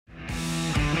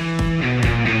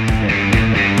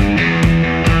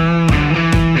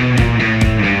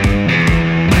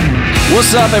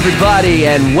What's up, everybody,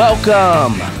 and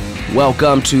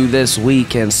welcome to This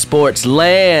Week in Sports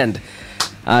Land.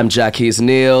 I'm Jacquis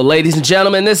Neal. Ladies and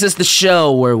gentlemen, this is the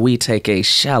show where we take a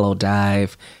shallow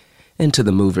dive into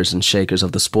the movers and shakers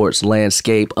of the sports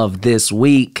landscape of this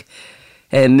week.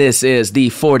 And this is the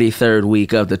 43rd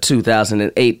week of the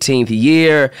 2018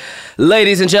 year.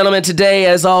 Ladies and gentlemen, today,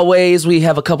 as always, we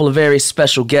have a couple of very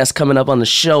special guests coming up on the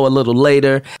show a little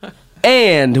later.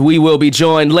 And we will be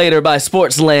joined later by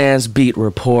Sportsland's beat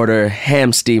reporter,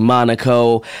 Hamsty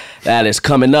Monaco. That is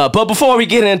coming up. But before we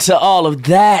get into all of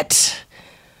that,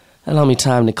 allow me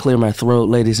time to clear my throat,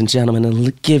 ladies and gentlemen,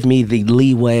 and give me the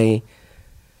leeway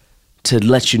to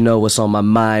let you know what's on my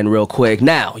mind real quick.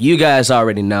 Now, you guys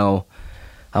already know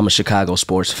I'm a Chicago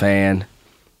sports fan.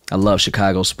 I love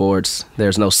Chicago sports.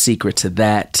 There's no secret to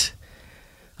that.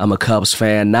 I'm a Cubs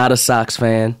fan, not a Sox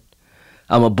fan.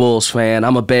 I'm a Bulls fan.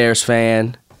 I'm a Bears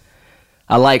fan.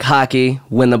 I like hockey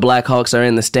when the Blackhawks are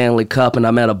in the Stanley Cup and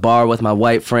I'm at a bar with my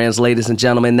white friends. Ladies and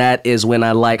gentlemen, that is when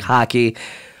I like hockey.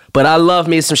 But I love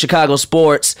me some Chicago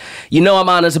sports. You know I'm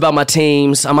honest about my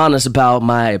teams. I'm honest about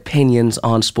my opinions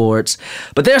on sports.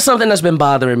 But there's something that's been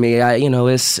bothering me.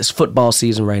 It's football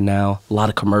season right now. A lot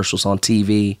of commercials on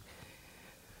TV.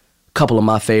 A couple of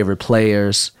my favorite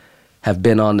players have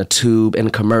been on the tube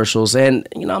in commercials. And,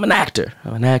 I'm an actor.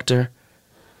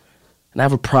 And I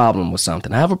have a problem with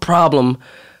something. I have a problem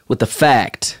with the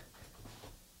fact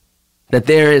that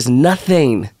there is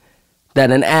nothing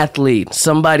that an athlete,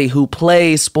 somebody who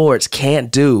plays sports, can't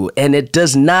do. And it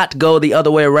does not go the other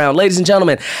way around. Ladies and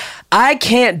gentlemen, I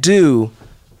can't do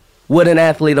what an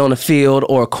athlete on a field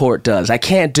or a court does. I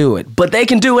can't do it. But they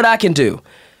can do what I can do.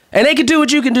 And they can do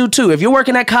what you can do too. If you're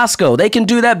working at Costco, they can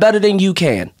do that better than you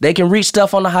can. They can reach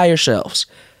stuff on the higher shelves.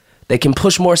 They can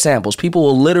push more samples. People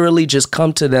will literally just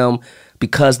come to them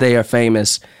because they are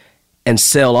famous and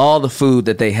sell all the food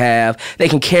that they have. They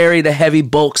can carry the heavy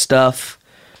bulk stuff.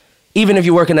 Even if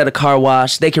you're working at a car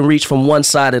wash, they can reach from one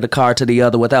side of the car to the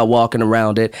other without walking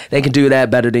around it. They can do that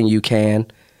better than you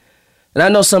can. And I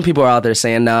know some people are out there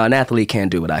saying, no, an athlete can't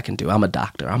do what I can do. I'm a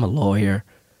doctor. I'm a lawyer.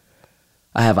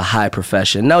 I have a high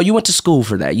profession. No, you went to school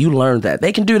for that. You learned that.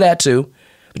 They can do that too.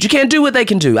 But you can't do what they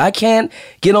can do. I can't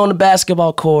get on the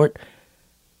basketball court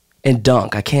and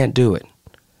dunk. I can't do it.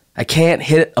 I can't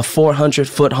hit a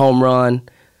 400-foot home run.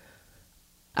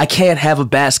 I can't have a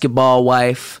basketball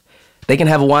wife. They can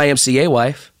have a YMCA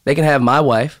wife. They can have my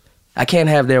wife. I can't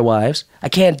have their wives. I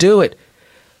can't do it.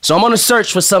 So I'm on a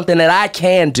search for something that I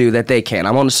can do that they can't.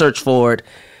 I'm on a search for it.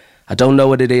 I don't know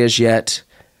what it is yet.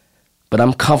 But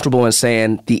I'm comfortable in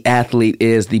saying the athlete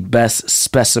is the best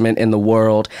specimen in the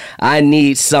world. I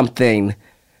need something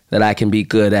that I can be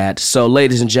good at. So,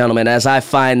 ladies and gentlemen, as I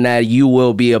find that, you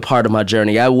will be a part of my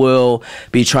journey. I will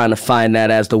be trying to find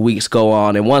that as the weeks go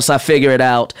on. And once I figure it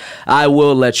out, I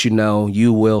will let you know.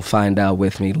 You will find out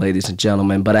with me, ladies and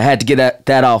gentlemen. But I had to get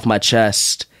that off my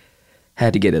chest.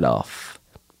 Had to get it off.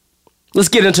 Let's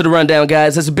get into the rundown,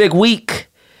 guys. It's a big week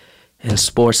in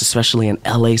sports, especially in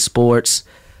LA sports.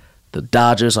 The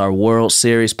Dodgers are World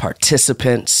Series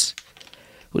participants,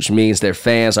 which means their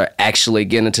fans are actually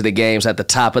getting to the games at the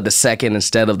top of the second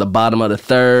instead of the bottom of the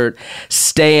third,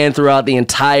 staying throughout the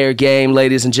entire game,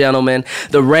 ladies and gentlemen.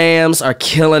 The Rams are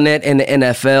killing it in the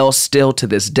NFL still to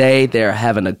this day. They're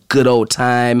having a good old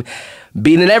time,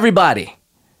 beating everybody,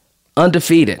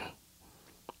 undefeated.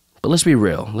 But let's be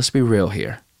real. Let's be real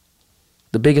here.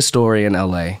 The biggest story in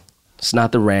LA, it's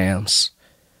not the Rams.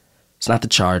 It's not the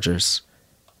Chargers.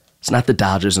 It's not the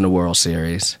Dodgers in the World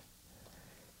Series.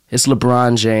 It's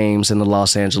LeBron James and the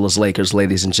Los Angeles Lakers,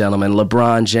 ladies and gentlemen.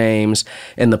 LeBron James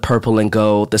in the purple and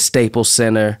gold, the Staples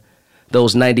Center,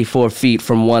 those 94 feet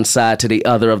from one side to the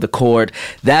other of the court.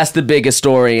 That's the biggest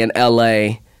story in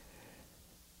LA.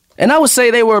 And I would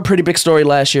say they were a pretty big story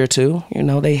last year, too.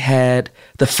 They had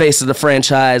the face of the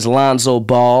franchise, Lonzo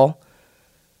Ball,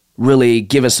 really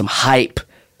giving some hype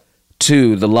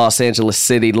to the Los Angeles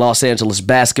city. Los Angeles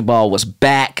basketball was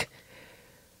back.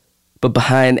 But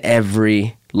behind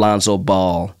every Lonzo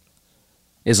Ball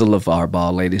is a LeVar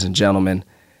Ball, ladies and gentlemen.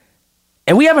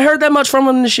 And we haven't heard that much from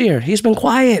him this year. He's been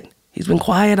quiet.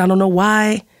 I don't know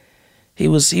why. He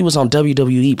was on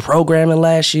WWE programming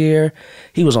last year.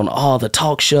 He was on all the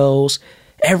talk shows.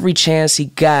 Every chance he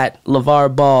got,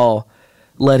 LeVar Ball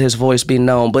let his voice be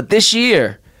known. But this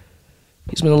year,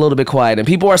 he's been a little bit quiet. And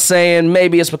people are saying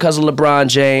maybe it's because of LeBron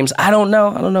James. I don't know.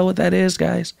 I don't know what that is,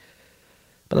 guys.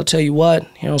 But I'll tell you what,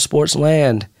 here on Sports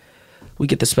Land, we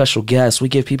get the special guests. We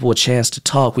give people a chance to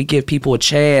talk. We give people a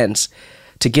chance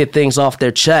to get things off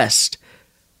their chest.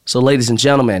 So, ladies and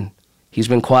gentlemen, he's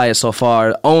been quiet so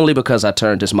far only because I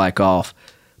turned his mic off.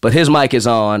 But his mic is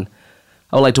on.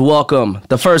 I would like to welcome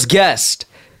the first guest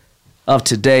of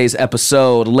today's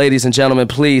episode. Ladies and gentlemen,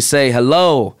 please say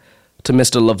hello to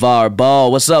Mr. LeVar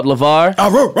Ball. What's up, LeVar?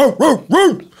 I'm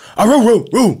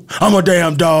a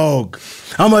damn dog.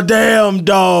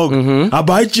 Mm-hmm. I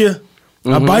bite you.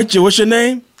 Mm-hmm. I bite you. What's your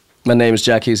name? My name is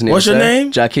Jacquis. What's your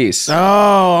name? Jacquis.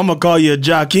 Oh, I'm going to call you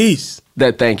Jacquis.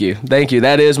 Thank you.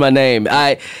 That is my name.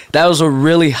 That was a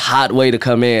really hot way to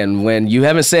come in when you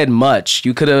haven't said much.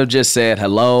 You could have just said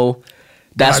hello.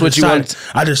 That's what you want.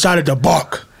 I decided to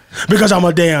bark because I'm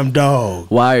a damn dog.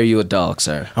 Why are you a dog,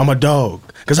 sir? I'm a dog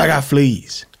because I got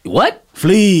fleas. What?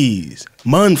 Fleas.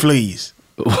 Mun fleas.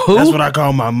 Who? That's what I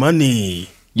call my money.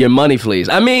 Your money fleas.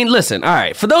 I mean, listen, all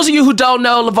right. For those of you who don't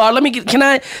know,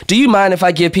 LeVar, do you mind if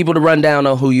I give people the rundown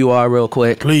on who you are real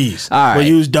quick? Please. All right. We'll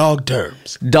use dog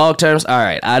terms. Dog terms? All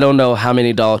right. I don't know how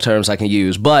many dog terms I can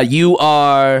use, but you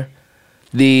are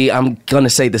I'm going to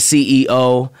say the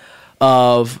CEO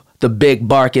of the Big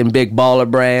Barkin' Big Baller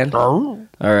brand. Oh.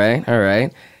 All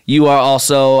right. You are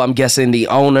also, I'm guessing, the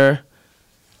owner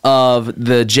of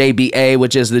the JBA,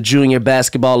 which is the Junior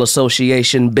Basketball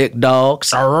Association Big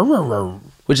Dogs,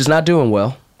 which is not doing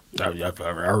well. All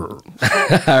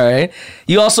right.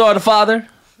 You also are the father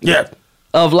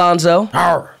of Lonzo,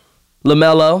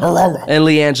 LaMelo, and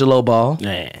LiAngelo Ball.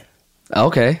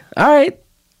 Okay. All right.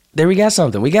 There we got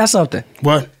something.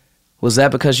 What? Was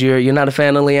that because you're not a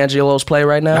fan of LiAngelo's play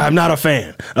right now? I'm not a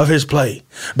fan of his play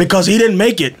because he didn't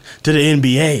make it to the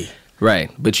NBA. Right.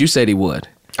 But you said he would.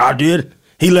 I did.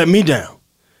 He let me down.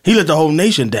 He let the whole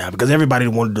nation down because everybody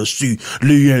wanted to see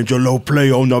LiAngelo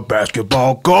play on the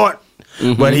basketball court.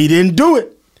 Mm-hmm. But he didn't do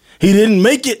it. He didn't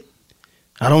make it.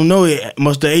 I don't know. He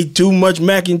must have ate too much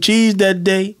mac and cheese that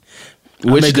day.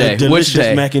 Which day?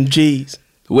 Delicious mac and cheese.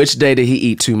 Which day did he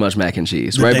eat too much mac and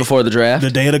cheese? Before the draft?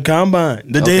 The day of the combine.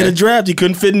 The day of the draft, he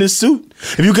couldn't fit in his suit.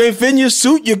 If you can't fit in your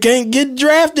suit, you can't get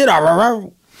drafted.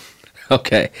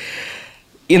 Okay.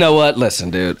 You know what?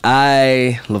 Listen, dude.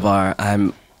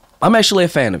 LeVar, I'm actually a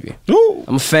fan of you. Ooh.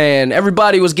 I'm a fan.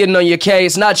 Everybody was getting on your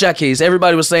case, not Jacquis.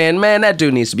 Everybody was saying, man, that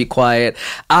dude needs to be quiet.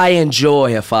 I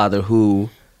enjoy a father who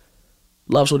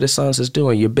loves what his sons is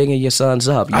doing. You're bigging your sons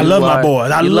up. I love my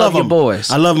boys. I love your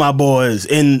boys. I love my boys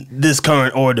in this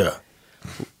current order.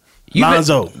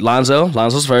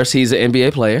 Lonzo's first. He's an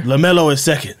NBA player. LaMelo is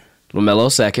second.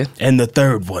 LaMelo second. And the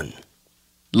third one,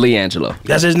 LiAngelo.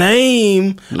 That's his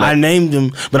name. I named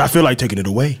him, but I feel like taking it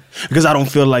away because I don't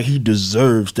feel like he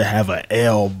deserves to have an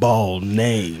L Ball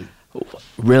name.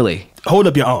 Really? Hold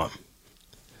up your arm.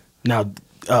 Now,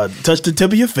 touch the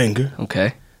tip of your finger.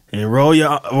 Okay. And roll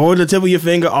the tip of your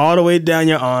finger all the way down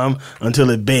your arm until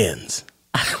it bends.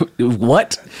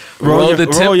 What? Roll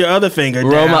your other finger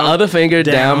down. Roll my other finger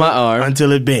down my arm.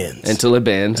 Until it bends.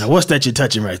 Now, what's that you're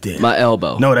touching right there? My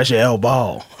elbow. No, that's your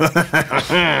elbow.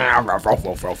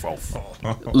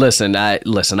 Listen,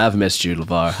 I've missed you,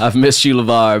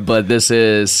 LeVar. But this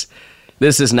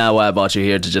is not why I brought you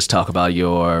here to just talk about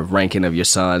your ranking of your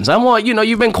sons.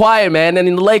 You've been quiet, man. And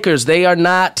in the Lakers, they're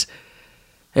not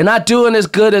doing as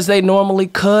good as they normally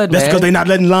could, man. That's because they're not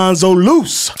letting Lonzo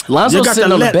loose. Lonzo's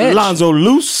sitting on the bench. You got to let Lonzo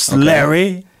loose, okay.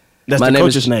 Larry. That's the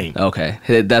coach's name. Okay.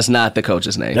 That's not the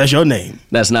coach's name. That's your name.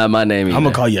 That's not my name either. I'm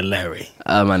going to call you Larry.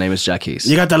 My name is Jacquis.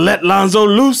 You got to let Lonzo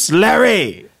loose,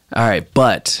 Larry. All right,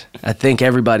 but I think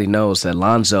everybody knows that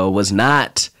Lonzo was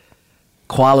not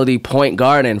quality point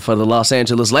guarding for the Los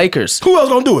Angeles Lakers. Who else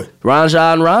going to do it?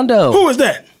 Rajon Rondo. Who is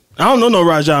that? I don't know no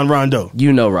Rajon Rondo.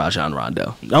 You know Rajon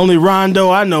Rondo. The only Rondo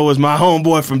I know is my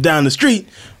homeboy from down the street,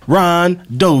 Ron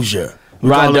Dozier.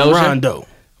 Ron Dozier? Rondo.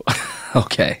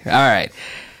 Okay, all right.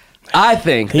 I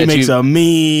think he makes a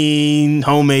mean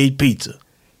homemade pizza.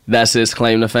 That's his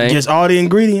claim to fame? Gets all the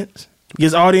ingredients.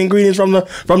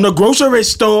 From the grocery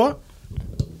store.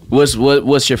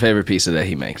 What's your favorite pizza that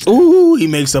he makes? Ooh, he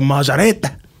makes a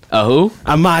margarita. A who?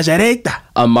 A margarita.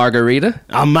 A margarita?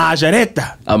 A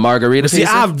margarita. A margarita pizza? See,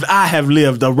 I have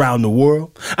lived around the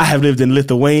world. I have lived in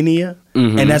Lithuania,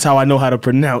 and that's how I know how to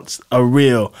pronounce a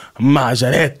real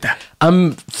margarita.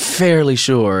 I'm fairly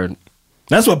sure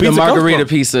that's what pizza the margarita comes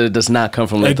from. Pizza does not come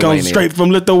from Lithuania. It comes straight from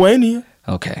Lithuania.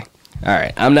 Okay. All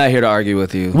right. I'm not here to argue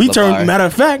with you. Matter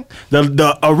of fact,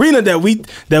 the arena that we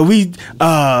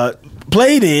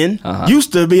played in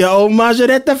used to be an old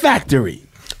margarita factory.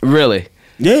 Really?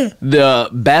 Yeah. The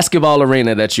basketball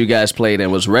arena that you guys played in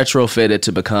was retrofitted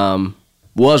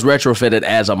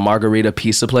as a margarita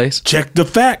pizza place? Check the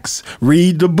facts.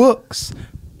 Read the books.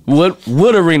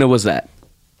 What arena was that?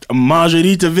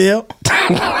 Margaritaville.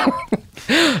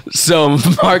 So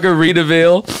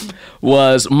Margaritaville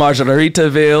was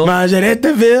Margaritaville.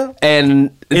 Margaritaville.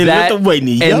 And in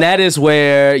Lithuania. And that is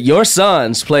where your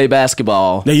sons play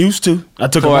basketball. They used to. I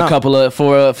took them out.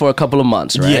 For a couple of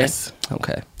months, right? Yes.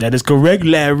 Okay. That is correct,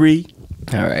 Larry.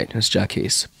 All right, it's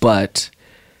Jacquis. But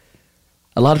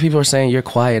a lot of people are saying you're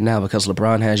quiet now because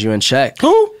LeBron has you in check.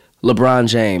 Who? LeBron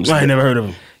James. I ain't never heard of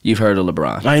him. You've heard of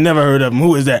LeBron. I ain't never heard of him.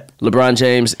 Who is that? LeBron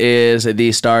James is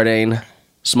the starting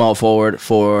small forward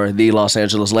for the Los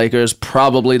Angeles Lakers.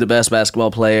 Probably the best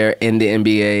basketball player in the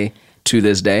NBA to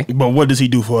this day. But what does he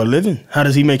do for a living? How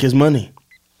does he make his money?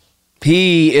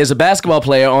 He is a basketball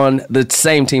player on the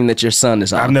same team that your son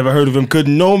is on. I've never heard of him.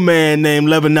 Couldn't no man named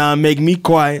Lebanon make me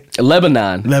quiet.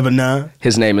 Lebanon.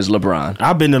 His name is LeBron.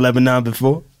 I've been to Lebanon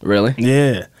before. Really?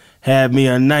 Yeah. Had me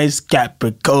a nice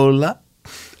capricola.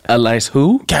 A nice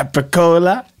who?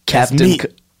 Capricola. Captain. That's meat.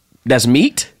 That's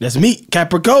meat? That's meat.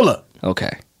 Capricola.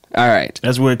 Okay. All right.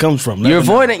 That's where it comes from. You're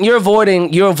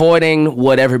avoiding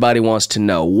what everybody wants to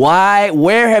know. Why?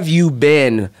 Where have you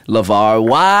been, LeVar?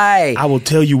 Why? I will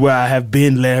tell you where I have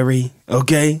been, Larry.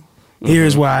 Okay?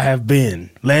 Here's where I have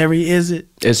been. Larry, is it?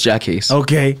 It's Jacquis.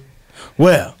 Okay.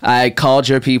 Well, I called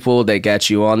your people. They got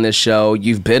you on this show.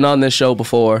 You've been on this show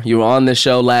before. You were on this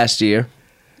show last year.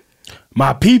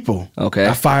 my people, okay,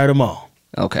 I fired them all.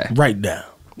 Okay. Right now.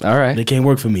 All right. They can't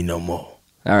work for me no more.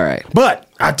 All right. But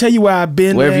I tell you where I've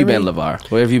been. Where have you been, LeVar?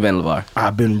 Where have you been, LeVar?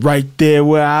 I've been right there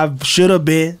where I should have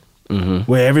been,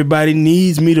 where everybody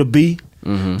needs me to be.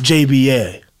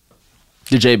 JBA.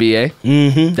 The JBA?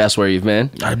 Mm-hmm. That's where you've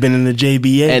been? I've been in the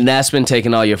JBA. And that's been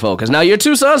taking all your focus. Now, your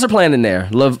two sons are playing in there.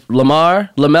 LaMelo.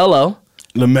 LaMelo.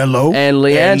 And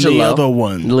LiAngelo. And the other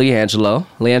one.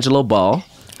 LiAngelo Ball.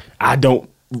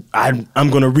 I'm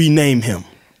going to rename him.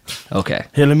 Okay.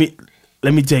 Here, let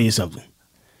me tell you something.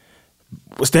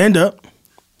 Stand up,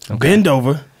 bend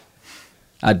over.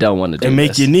 I don't want to do and this.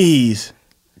 make your knees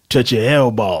touch your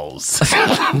elbows.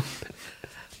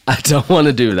 I don't want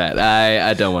to do that.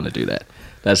 I don't want to do that.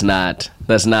 That's not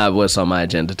what's on my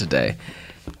agenda today.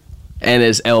 And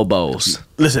it's elbows.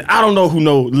 Listen, I don't know who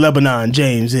Lebanon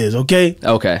James is, okay?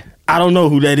 Okay. I don't know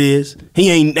who that is. He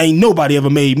ain't nobody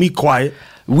ever made me quiet.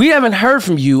 We haven't heard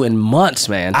from you in months,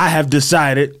 man. I have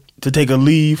decided to take a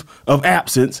leave of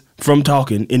absence from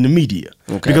talking in the media.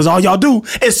 Okay. Because all y'all do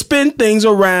is spin things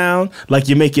around like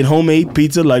you're making homemade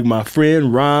pizza like my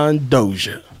friend Ron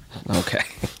Dozier. Okay.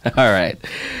 All right.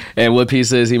 And what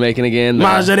pizza is he making again?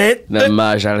 Margarita. The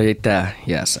margarita.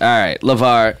 Yes. All right.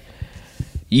 LeVar,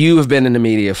 you have been in the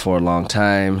media for a long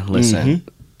time. Listen,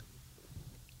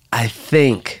 I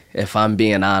think if I'm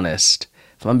being honest,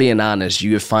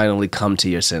 you have finally come to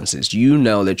your senses. You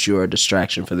know that you're a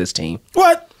distraction for this team.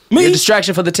 What? Me? You're a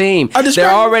distraction for the team.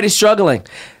 They're already struggling.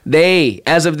 They,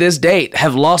 as of this date,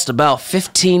 have lost about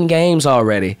 15 games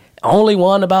already. Only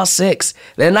won about 6.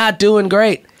 They're not doing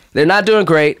great.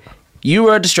 You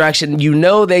are a distraction. You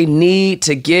know they need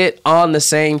to get on the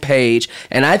same page.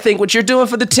 And I think what you're doing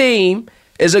for the team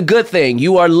is a good thing.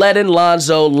 You are letting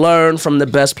Lonzo learn from the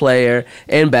best player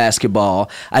in basketball.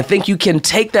 I think you can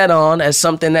take that on as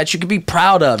something that you can be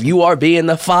proud of. You are being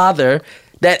the father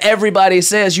that everybody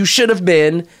says you should have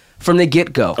been from the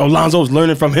get-go. Oh, Lonzo's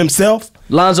learning from himself?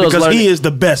 Because he is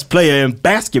the best player in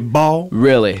basketball.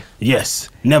 Really? Yes.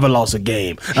 Never lost a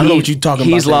game. I don't know what you're talking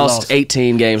about. He's lost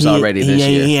 18 games already this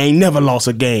year. He ain't never lost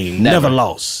a game. Never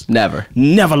lost. Never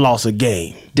lost a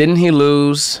game. Didn't he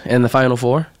lose in the Final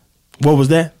Four? What was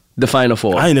that? The Final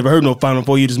Four. I ain't never heard no Final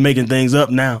Four. You're just making things up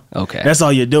now. Okay. That's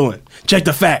all you're doing. Check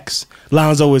the facts.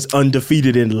 Lonzo is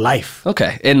undefeated in life.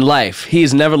 Okay. In life.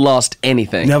 He's never lost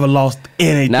anything. Never lost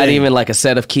anything. Not even like a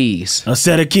set of keys. A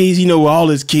set of keys? You know where all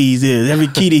his keys is. Every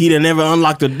key that he done never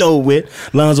unlocked the door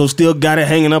with, Lonzo still got it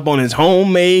hanging up on his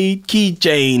homemade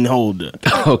keychain holder.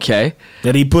 Okay.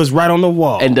 That he puts right on the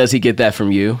wall. And does he get that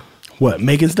from you? What,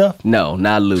 making stuff? No,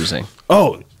 not losing.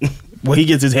 Oh, well, he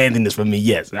gets his handiness from me,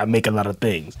 yes. I make a lot of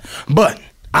things. But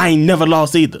I ain't never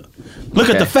lost either. Look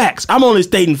at the facts. I'm only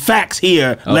stating facts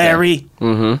here, Larry.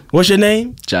 Mm-hmm. What's your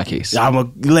name? Jacquis. I'm a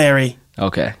Larry.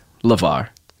 Okay. LeVar.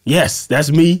 Yes, that's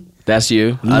me. That's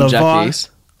you. I'm Jacquis.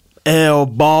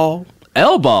 L-Ball.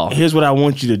 L-Ball. Here's what I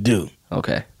want you to do.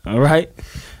 Okay. All right?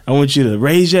 I want you to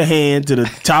raise your hand to the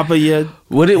top of your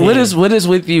What is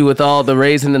with you with all the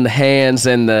raising in the hands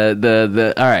and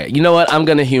the all right, you know what? I'm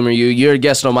gonna humor you. You're a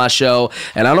guest on my show,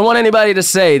 and I don't want anybody to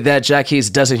say that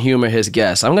Jacquis doesn't humor his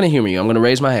guests. I'm gonna humor you. I'm gonna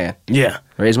raise my hand. Yeah.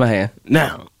 Raise my hand.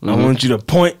 Now, I want you to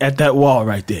point at that wall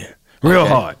right there. Real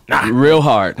hard. Real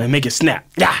hard. And make it snap.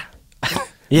 Yeah.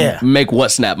 Yeah. Make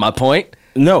what snap? My point?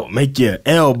 No, make your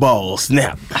elbow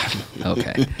snap.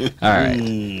 Okay. All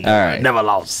right. All right. Never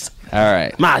lost. All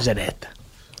right. Margarita.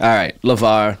 All right,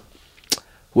 LeVar.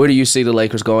 Where do you see the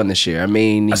Lakers going this year? I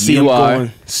mean, I see them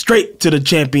going straight to the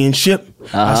championship.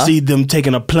 I see them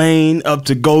taking a plane up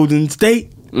to Golden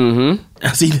State. Mm-hmm.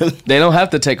 I see them. They don't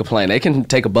have to take a plane. They can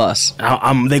take a bus.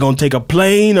 They're going to take a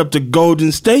plane up to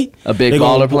Golden State. A big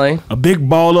baller plane? A big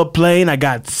baller plane. I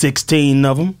got 16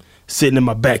 of them sitting in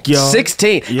my backyard.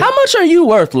 16? Yeah. How much are you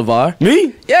worth, LeVar?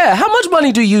 Me? Yeah. How much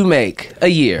money do you make a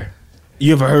year?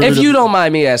 You ever heard of If you don't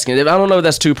mind me asking, I don't know if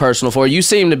that's too personal for you. You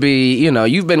seem to be,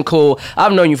 you've been cool.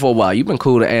 I've known you for a while. You've been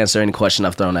cool to answer any question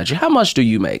I've thrown at you. How much do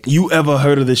you make? You ever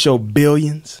heard of the show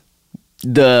Billions?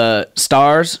 The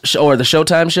Stars or the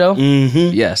Showtime show?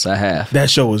 Mm-hmm. Yes, I have.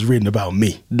 That show was written about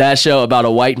me. That show about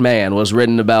a white man was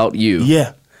written about you.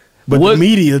 Yeah. But the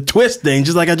media twist things,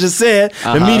 just like I just said.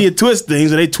 The media twist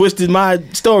things, and they twisted my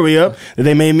story up, and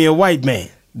they made me a white man.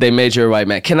 They made you a white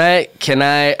man. Can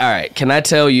I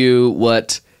tell you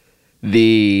what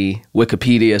the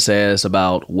Wikipedia says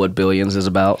about what Billions is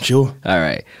about? Sure. All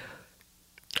right.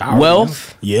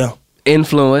 Wealth,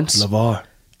 influence, LeVar,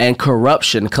 and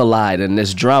corruption collide in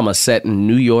this drama set in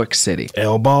New York City.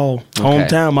 El Ball,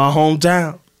 hometown, my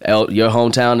hometown. Your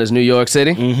hometown is New York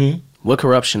City? Mm-hmm. What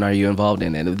corruption are you involved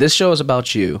in? And if this show is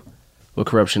about you, what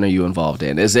corruption are you involved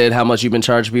in? Is it how much you've been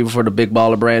charging people for the big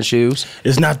baller brand shoes?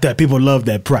 It's not that. People love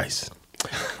that price.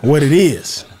 What it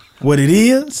is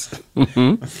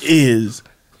is,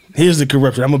 here's the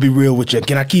corruption. I'm going to be real with you.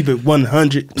 Can I keep it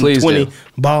 120 Please do.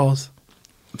 balls?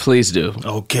 Please do.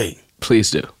 Okay.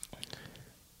 Please do.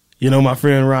 You know my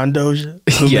friend Ron Dozier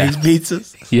who makes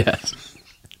pizzas? Yes.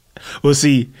 Well,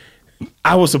 see,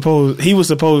 he was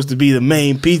supposed to be the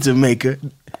main pizza maker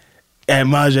at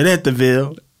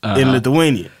Majoretteville in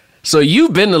Lithuania. So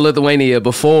you've been to Lithuania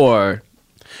before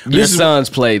your sons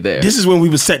played there. This is when we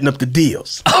were setting up the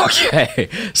deals. Okay.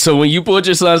 So when you pulled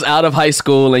your sons out of high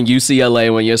school in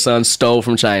UCLA when your son stole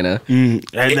from China,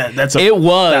 that's a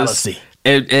fallacy.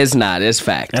 It's not. It's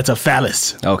fact. That's a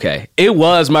phallus. Okay. It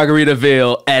was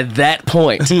Margaritaville at that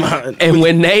point. And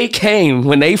when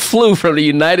they flew from the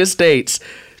United States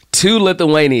to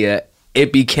Lithuania,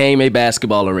 it became a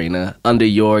basketball arena under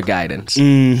your guidance.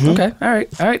 Mm-hmm. Okay. All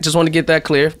right. Just want to get that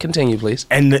clear. Continue, please.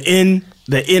 And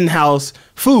the in-house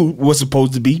food was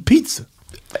supposed to be pizza.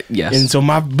 Yes. And so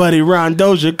my buddy Ron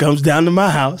Dozier comes down to my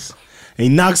house. And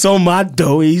he knocks on my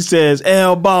door. He says,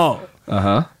 "El Ball.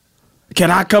 Can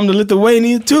I come to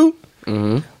Lithuania too?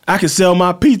 Mm-hmm. I can sell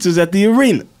my pizzas at the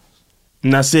arena."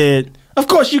 And I said, "Of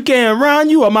course you can, Ron.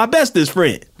 You are my bestest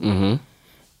friend." Mm-hmm.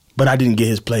 But I didn't get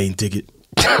his plane ticket.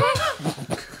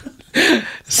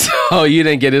 So you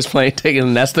didn't get his plane ticket,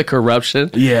 and that's the corruption?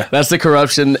 Yeah. That's the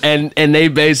corruption, and they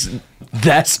base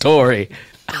that story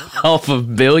off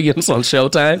of Billions on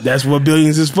Showtime? That's what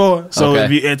Billions is for. So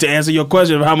to answer your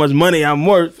question of how much money I'm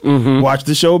worth, watch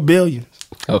the show Billions.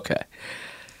 Okay.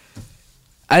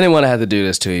 I didn't want to have to do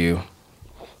this to you.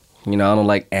 I don't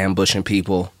like ambushing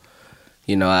people.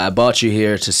 I brought you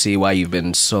here to see why you've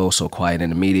been so quiet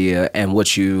in the media and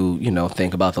what you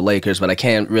think about the Lakers, but I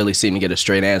can't really seem to get a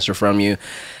straight answer from you.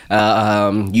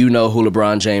 You know who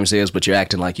LeBron James is, but you're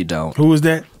acting like you don't. Who is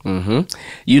that? Mm-hmm.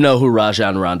 You know who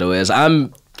Rajon Rondo is.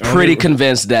 I'm pretty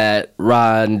convinced that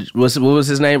what was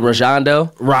his name? Ron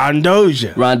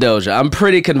Dozier. I'm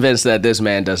pretty convinced that this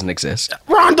man doesn't exist.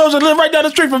 Ron Dozier lives right down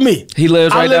the street from me. He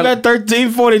lives right down. I live at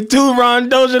 1342. Ron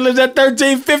Dozier lives at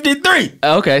 1353.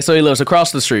 Okay, so he lives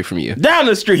across the street from you. Down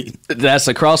the street. That's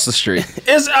across the street.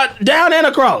 It's down and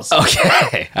across.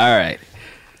 Okay, all right.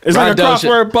 It's Ron like a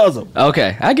crossword puzzle.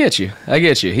 Okay, I get you.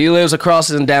 He lives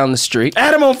across and down the street.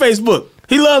 Add him on Facebook.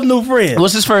 He loves new friends.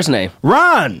 What's his first name?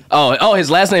 Ron. Oh, his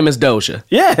last name is Dozier.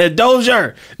 Yeah,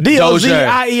 Dozier.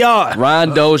 Dozier.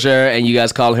 Ron Dozier, and you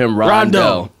guys call him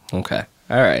Rondo. Okay,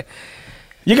 all right.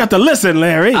 You got to listen,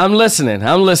 Larry. I'm listening,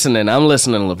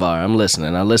 LeVar. I'm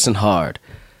listening. I listen hard.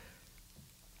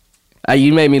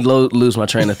 You made me lose my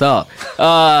train of thought.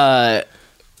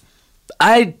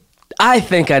 I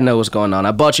think I know what's going on.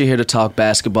 I brought you here to talk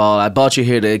basketball. I brought you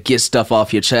here to get stuff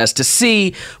off your chest, to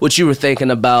see what you were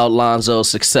thinking about Lonzo's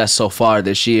success so far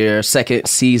this year. Second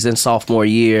season, sophomore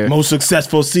year. Most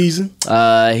successful season?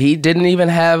 He didn't even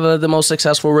have the most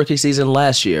successful rookie season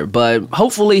last year, but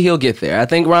hopefully he'll get there. I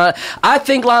think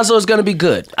Lonzo is going to be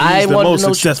good. He's the most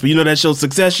successful. You know that show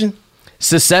Succession?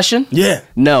 Secession? Yeah.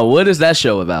 No, what is that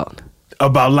show about?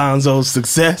 About Lonzo's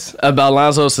success. All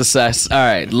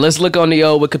right, let's look on the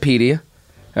old Wikipedia.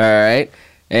 All right.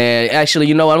 And actually,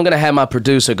 you know what? I'm going to have my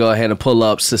producer go ahead and pull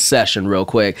up Secession real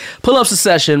quick. Pull up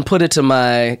Secession, put it to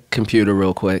my computer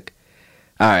real quick.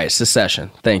 All right,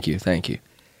 Secession. Thank you.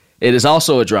 It is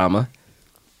also a drama.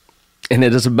 And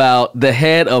it is about the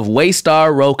head of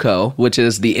Waystar Roco, which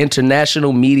is the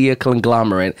international media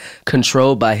conglomerate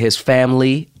controlled by his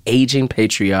family, aging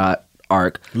patriarch,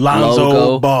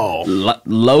 Lonzo Ball.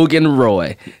 Logan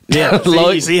Roy. Yeah,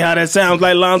 see how that sounds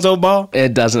like Lonzo Ball?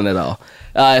 It doesn't at all.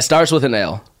 It starts with an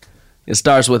L. It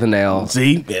starts with an L.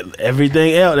 See,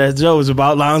 everything else that Joe is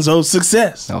about Lonzo's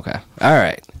success. Okay. All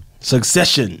right.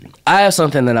 Succession. I have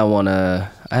something that I want to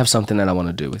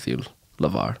do with you,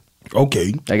 LeVar.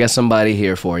 Okay. I got somebody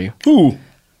here for you. Who?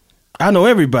 I know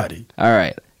everybody. All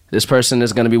right. This person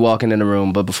is going to be walking in the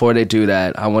room, but before they do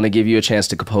that, I want to give you a chance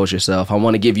to compose yourself. I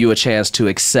want to give you a chance to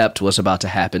accept what's about to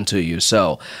happen to you.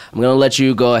 So I'm going to let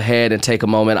you go ahead and take a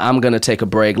moment. I'm going to take a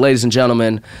break. Ladies and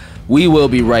gentlemen, we will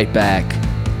be right back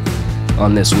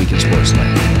on This Week in Sports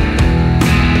Land.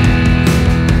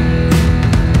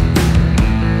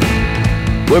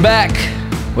 We're back.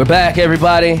 We're back,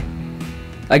 everybody.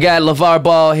 I got LeVar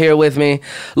Ball here with me.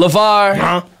 LeVar.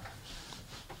 Huh?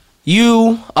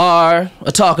 You are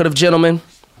a talkative gentleman.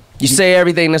 You say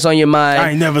everything that's on your mind. I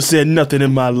ain't never said nothing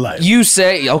in my life. You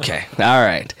say, okay, all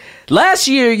right. Last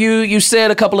year, you said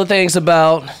a couple of things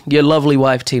about your lovely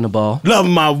wife, Tina Ball. Love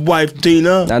my wife,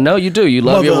 Tina. I know you do. You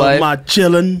love your wife. My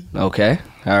chillin'. Okay,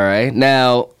 all right.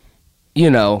 Now,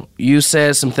 you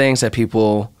said some things that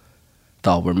people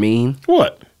thought were mean.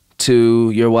 What? To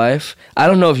your wife. I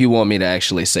don't know if you want me to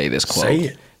actually say this quote. Say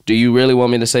it. Do you really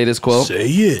want me to say this quote? Say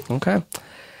it. Okay.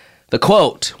 The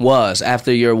quote was,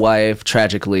 after your wife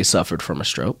tragically suffered from a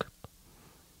stroke,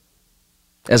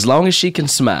 as long as she can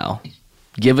smile,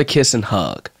 give a kiss and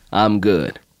hug, I'm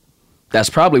good.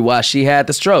 That's probably why she had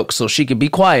the stroke, so she could be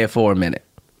quiet for a minute.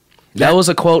 That was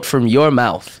a quote from your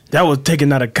mouth. That was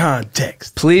taken out of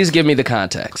context. Please give me the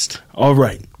context. All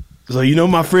right. So you know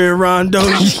my friend Rondo?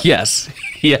 Yes.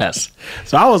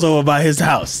 So I was over by his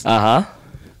house. Uh-huh.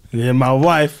 And my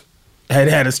wife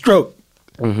had a stroke.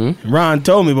 Mm-hmm. Ron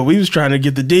told me, but we was trying to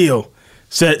get the deal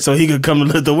set so he could come to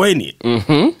Lithuania.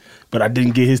 Mm-hmm. But I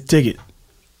didn't get his ticket.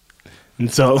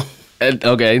 And so...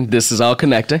 Okay, this is all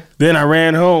connecting. Then I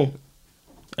ran home,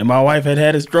 and my wife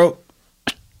had a stroke.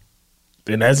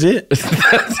 And that's it.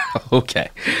 Okay.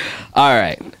 All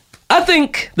right. I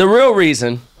think the real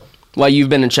reason why you've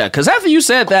been in check, because after you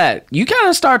said that, you kind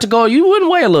of start to go, you went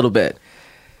away a little bit.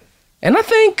 And I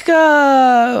think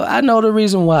I know the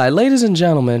reason why. Ladies and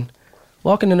gentlemen,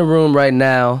 walking in the room right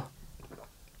now,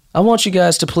 I want you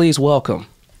guys to please welcome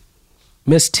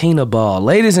Miss Tina Ball.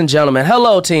 Ladies and gentlemen,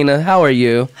 hello, Tina. How are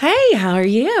you? Hey, how are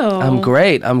you? I'm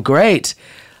great.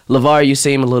 LeVar, you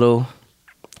seem a little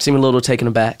taken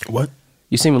aback. What?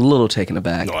 You seem a little taken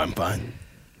aback. No, I'm fine.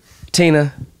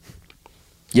 Tina,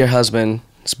 your husband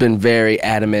has been very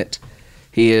adamant.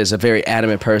 He is a very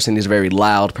adamant person. He's a very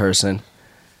loud person.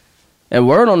 And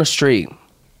word on the street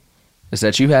is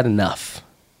that you've had enough.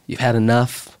 You've had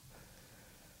enough.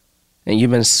 And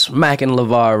you've been smacking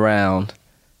LeVar around.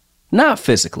 Not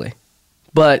physically,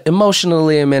 but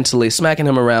emotionally and mentally smacking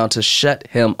him around to shut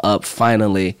him up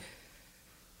finally.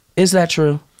 Is that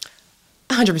true?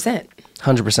 100%.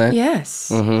 100%?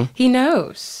 Yes. Mm-hmm. He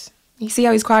knows. You see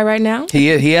how he's quiet right now?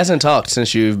 He hasn't talked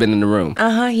since you've been in the room.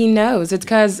 He knows. It's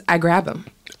because I grab him.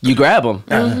 You grab him?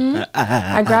 Mm-hmm.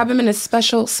 I grab him in a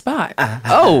special spot.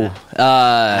 What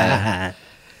are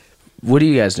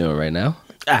you guys doing right now?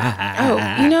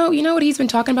 You know what he's been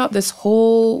talking about this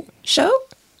whole show?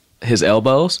 His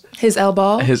elbows? His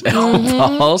elbow. His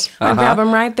elbows? I grab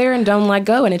him right there and don't let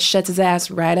go, and it shuts his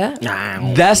ass right up.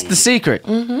 That's the secret.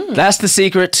 Mm-hmm. That's the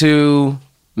secret to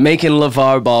making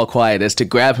LeVar Ball quiet, is to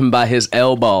grab him by his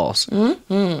elbows.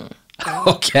 Mm-hmm.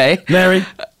 Okay. Larry?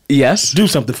 Yes? Do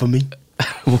something for me.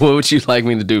 What would you like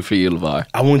me to do for you, LeVar?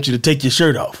 I want you to take your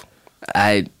shirt off.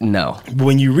 No.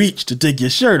 When you reach to take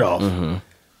your shirt off,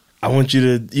 I want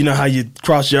you to, you know how you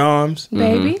cross your arms?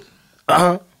 Baby?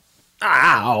 Uh-huh.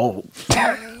 Ow.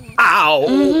 Ow.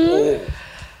 Mm-hmm.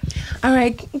 All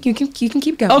right, you can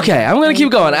keep going. Okay, I'm going to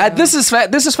keep going. This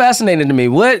is fascinating to me.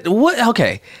 What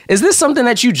okay. Is this something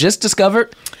that you just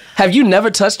discovered? Have you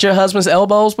never touched your husband's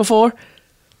elbows before?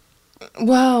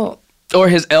 Well, or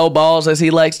his elbows, as he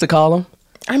likes to call them?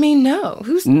 I mean, no.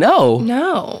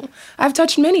 No. I've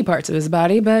touched many parts of his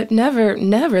body, but never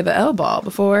the elbow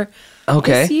before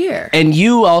this year. And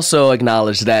you also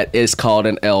acknowledge that it's called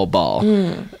an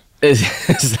elbow. Is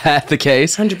that the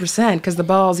case? 100%, because the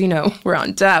balls, we're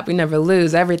on top. We never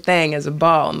lose. Everything is a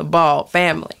ball in the Ball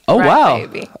family. Oh, right, wow.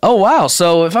 Baby? Oh, wow.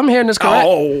 So if I'm hearing this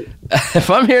correctly,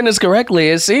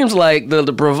 it seems like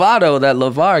the bravado that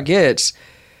LeVar gets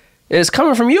is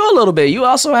coming from you a little bit. You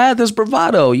also have this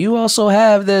bravado. You also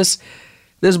have this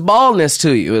this baldness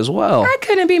to you as well. I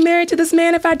couldn't be married to this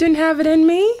man if I didn't have it in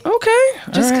me. Okay.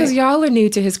 Just because y'all are new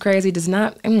to his crazy does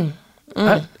not...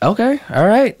 Okay. All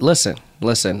right. Listen.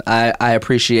 I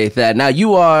appreciate that. Now,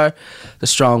 you are the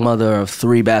strong mother of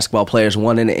 3 basketball players,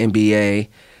 1 in the NBA,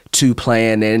 2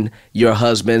 playing in your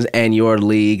husband's and your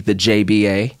league, the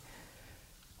JBA.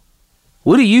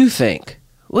 What do you think?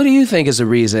 What do you think is the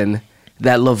reason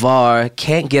that LeVar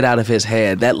can't get out of his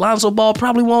head that Lonzo Ball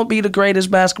probably won't be the greatest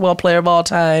basketball player of all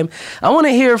time? I want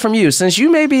to hear from you, since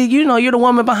you may be, you're the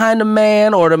woman behind the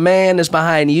man, or the man is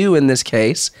behind you in this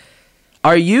case.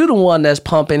 Are you the one that's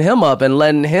pumping him up and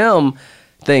letting him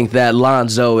think that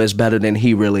Lonzo is better than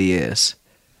he really is?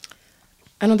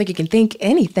 I don't think you can think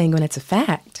anything when it's a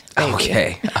fact, baby.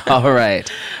 Okay. All right.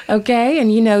 Okay.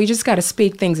 And, you just got to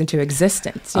speak things into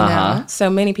existence, you know? So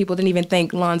many people didn't even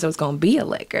think Lonzo was going to be a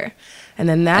Laker. And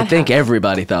then that I think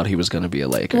everybody thought he was going to be a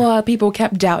Laker. Well, people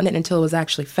kept doubting it until it was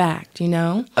actually fact,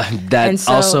 That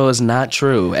also is not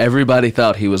true. Everybody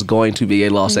thought he was going to be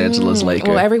a Los Angeles Laker.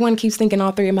 Well, everyone keeps thinking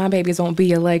all 3 of my babies won't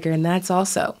be a Laker, and that's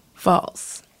also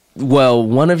false. Well,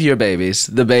 one of your babies,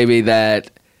 the baby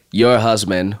that your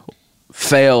husband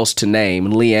fails to name,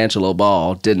 LiAngelo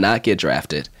Ball, did not get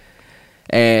drafted.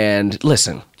 And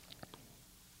listen,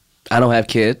 I don't have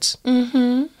kids,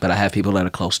 but I have people that are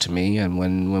close to me. And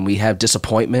when we have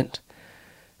disappointment,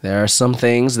 there are some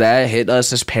things that hit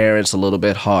us as parents a little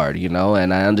bit hard,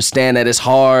 And I understand that it's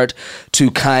hard to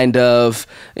kind of,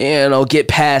 get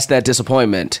past that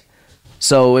disappointment.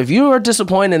 So if you are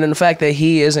disappointed in the fact that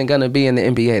he isn't going to be in the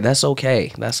NBA, that's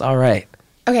okay. That's all right.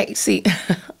 Okay, see,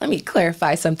 let me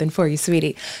clarify something for you,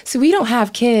 sweetie. So we don't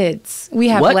have kids. We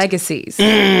have legacies.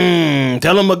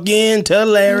 Tell him again. Tell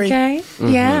Larry. Okay,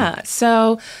 yeah.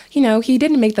 So, he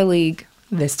didn't make the league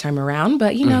this time around,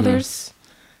 but,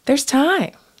 there's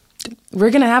time.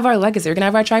 We're going to have our legacy. We're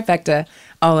going to have our trifecta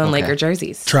all in Laker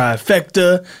jerseys.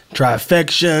 Trifecta,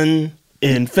 trifection,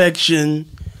 infection,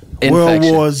 World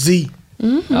War Z.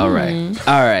 All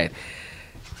right.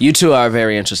 You two are a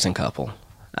very interesting couple.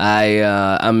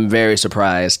 I'm very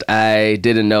surprised. I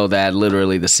didn't know that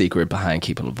literally the secret behind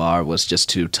keeping LeVar was just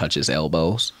to touch his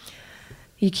elbows.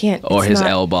 You can't. Or his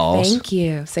elbows. Thank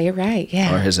you. Say it right.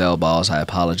 Yeah. Or his elbows. I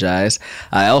apologize.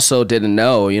 I also didn't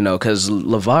know, because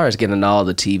LeVar is getting all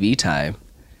the TV time.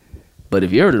 But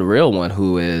if you're the real one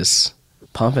who is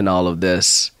pumping all of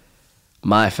this,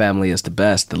 my family is the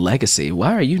best, the legacy,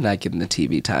 why are you not getting the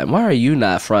TV time? Why are you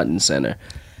not front and center?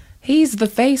 He's the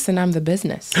face and I'm the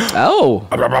business. Oh.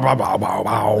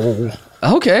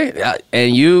 Okay.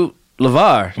 And you,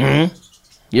 LeVar,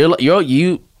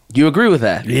 you agree with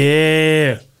that?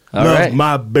 Yeah. All Love right.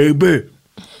 my baby.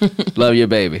 Love your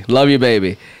baby. Love your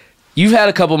baby. You've had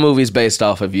a couple movies based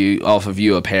off of you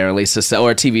apparently, or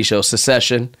a TV show,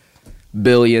 Succession,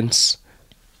 Billions.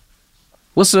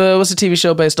 What's a TV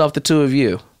show based off the two of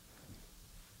you?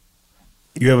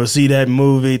 You ever see that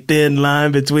movie, Thin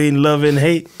Line Between Love and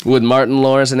Hate? With Martin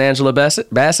Lawrence and Angela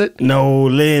Bassett? No,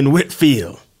 Lynn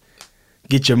Whitfield.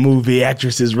 Get your movie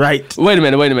actresses right. Wait a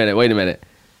minute.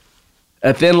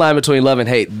 A Thin Line Between Love and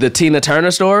Hate. The Tina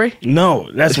Turner story? No,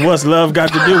 that's What's Love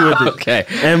Got to Do with It. Okay.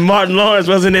 And Martin Lawrence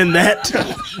wasn't in that.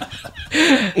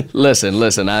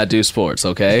 Listen, I do sports,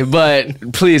 okay?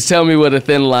 But please tell me what A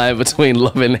Thin Line Between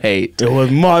Love and Hate. It was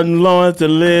Martin Lawrence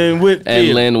and Lynn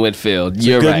Whitfield.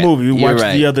 You're right. It's a good movie. We watched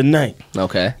it the other night.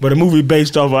 Okay. But a movie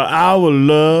based off of our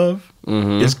love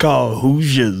is called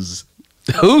Hoosiers.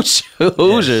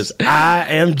 Hoosiers. Yes. I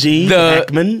am Gene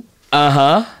Hackman.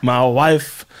 My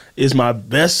wife is my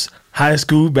best high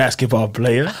school basketball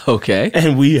player. Okay.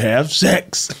 And we have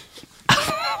sex.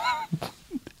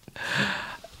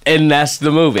 And that's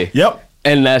the movie. Yep.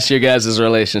 And that's your guys'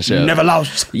 relationship. Never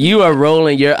lost. You are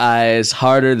rolling your eyes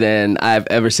harder than I've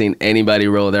ever seen anybody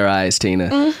roll their eyes, Tina.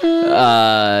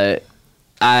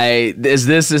 Is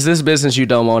this business you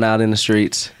don't want out in the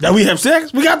streets? That we have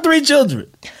sex? We got 3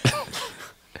 children.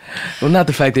 Well, not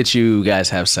the fact that you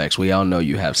guys have sex. We all know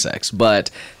you have sex.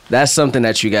 But that's something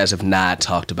that you guys have not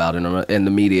talked about in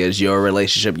the media, is your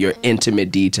relationship, your intimate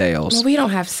details. Well, we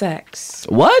don't have sex.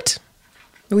 What?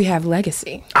 We have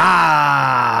legacy. Okay.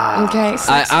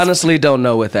 I honestly don't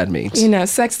know what that means.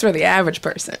 Sex for the average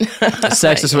person.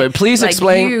 Sex is for... Please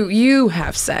explain. You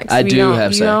have sex. I do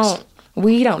have sex.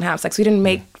 We don't have sex. We didn't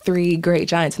make 3 great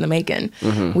giants in the making.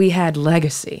 We had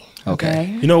legacy.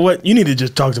 Okay. You know what? You need to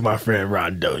just talk to my friend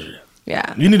Ron Dozier.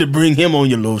 Yeah. You need to bring him on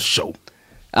your little show.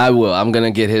 I will. I'm going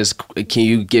to get his... Can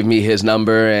you give me his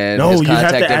number and No, his you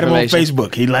contact have to add him on information?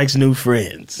 Facebook. He likes new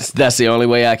friends. That's the only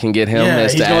way I can get him,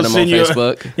 is to add him on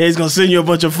Facebook. Yeah, he's going to send you a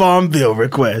bunch of Farm Bill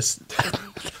requests.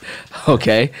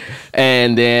 Okay,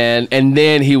 and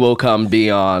then he will come be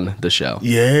on the show.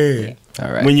 Yeah.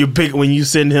 All right. When you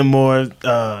send him more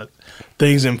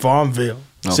things in Farmville,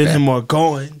 send Okay. him more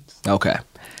coins. Okay.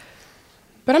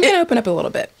 But I'm going to open up a little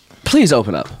bit. Please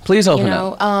open up. Please open You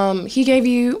up. know, he gave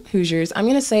you Hoosiers. I'm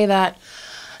going to say that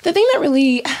the thing that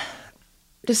really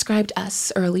described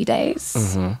us early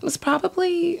days was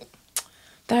probably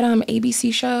that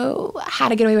ABC show, How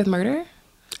to Get Away with Murder.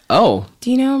 Oh,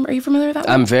 Do you know? Are you familiar with that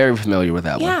one? I'm very familiar with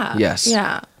that Yeah. one. Yes.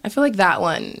 Yeah. I feel like that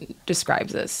one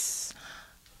describes us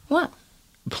well.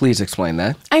 Please explain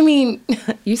that. I mean,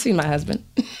 you see my husband.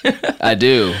 I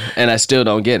do, and I still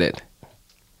don't get it.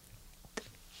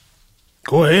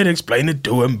 Go ahead, explain it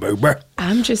to him, baby.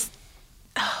 I'm just,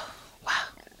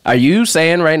 Are you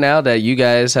saying right now that you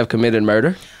guys have committed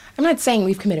murder? I'm not saying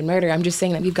we've committed murder. I'm just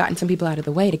saying that we've gotten some people out of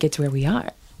the way to get to where we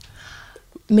are.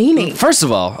 Meaning. First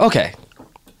of all, okay.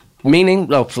 Meaning,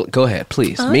 go ahead,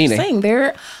 please. I'm Meaning. just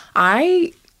saying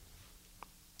I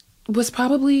was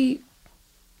probably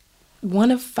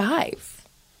one of 5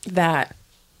 that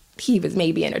he was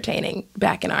maybe entertaining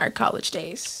back in our college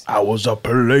days. I was a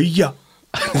player.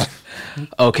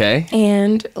 Okay.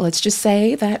 And let's just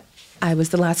say that I was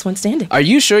the last one standing. Are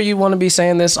you sure you want to be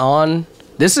saying this on?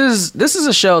 This is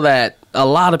a show that a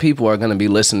lot of people are going to be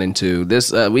listening to.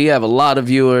 This we have a lot of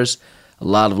viewers, a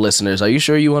lot of listeners. Are you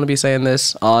sure you want to be saying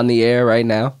this on the air right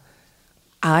now?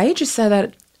 I just said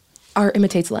that art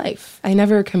imitates life. I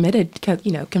never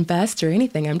confessed or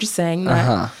anything. I'm just saying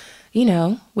that,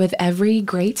 with every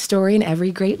great story and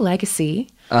every great legacy,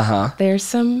 there's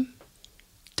some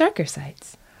darker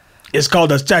sides. It's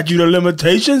called the statute of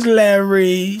limitations,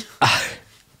 Larry.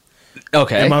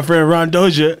 Okay. And my friend Ron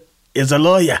Dozier is a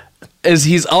lawyer.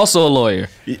 He's also a lawyer?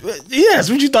 Yes,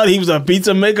 what you thought he was a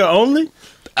pizza maker only?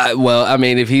 Well, I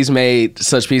mean, if he's made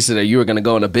such pieces that you were going to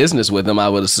go into business with him, I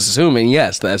was assuming,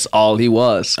 yes, that's all he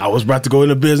was. I was about to go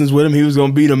into business with him. He was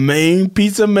going to be the main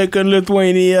pizza maker in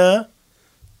Lithuania.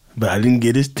 But I didn't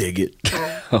get his ticket.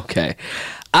 Okay.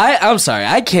 I'm sorry.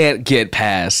 I can't get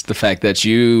past the fact that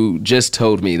you just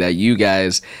told me that you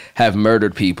guys have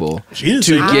murdered people She didn't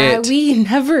to say get We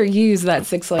never use that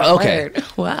 6-letter Okay. word.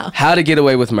 Wow. how to get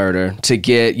away with murder. To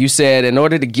get, you said, in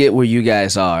order to get where you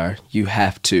guys are, you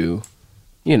have to,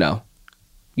 you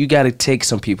got to take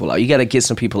some people out. You got to get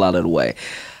some people out of the way.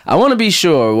 I want to be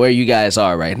sure where you guys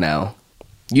are right now.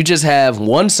 You just have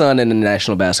one son in the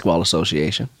National Basketball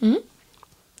Association. Mm-hmm.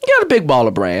 You got a big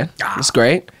baller brand. It's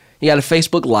great. You got a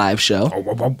Facebook Live show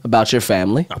about your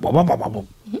family.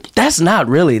 That's not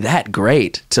really that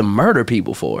great to murder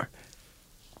people for.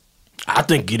 I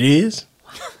think it is.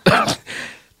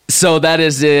 So that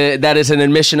is an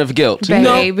admission of guilt.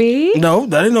 Baby. No,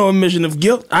 that ain't no admission of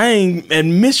guilt. I ain't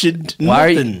admitted nothing. Why are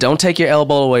you, don't take your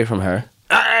elbow away from her.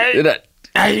 Let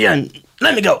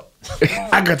me go.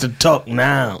 I got to talk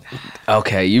now.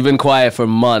 Okay, you've been quiet for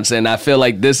months, and I feel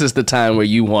like this is the time where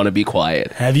you want to be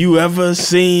quiet. Have you ever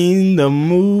seen the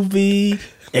movie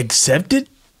Accepted?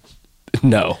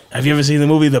 No. Have you ever seen the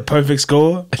movie The Perfect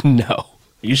Score? No.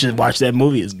 You should watch that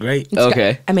movie. It's great.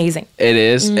 Okay. Amazing. It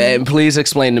is. And please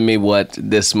explain to me what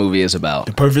this movie is about.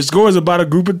 The Perfect Score is about a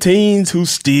group of teens who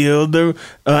steal the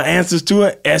answers to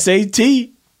an SAT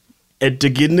to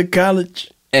get into college.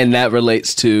 And that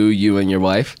relates to you and your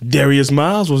wife? Darius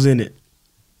Miles was in it.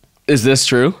 Is this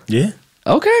true? Yeah.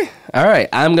 Okay. All right.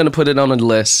 I'm going to put it on a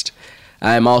list.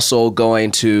 I'm also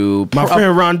going to... My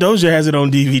friend Ron Dozier has it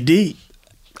on DVD.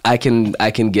 I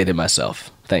can get it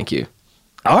myself. Thank you.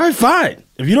 All right, fine.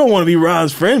 If you don't want to be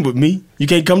Ron's friend with me, you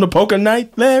can't come to poker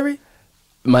night, Larry?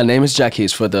 My name is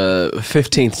Jacquis for the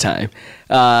 15th time.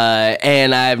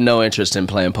 And I have no interest in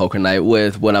playing poker night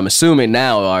with what I'm assuming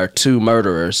now are 2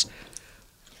 murderers.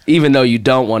 Even though you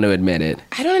don't want to admit it.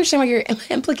 I don't understand why you're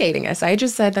implicating us. I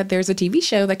just said that there's a TV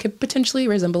show that could potentially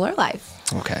resemble our life.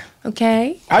 Okay.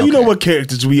 Okay? How you know what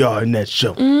characters we are in that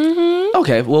show?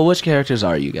 Okay, well, which characters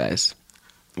are you guys?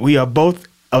 We are both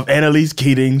of Annalise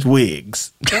Keating's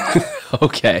wigs.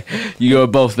 Okay, you are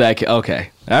both that.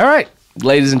 Okay. All right.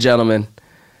 Ladies and gentlemen,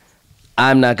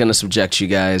 I'm not going to subject you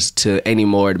guys to any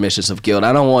more admissions of guilt.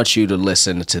 I don't want you to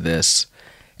listen to this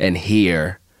and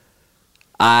hear,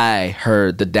 I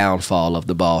heard the downfall of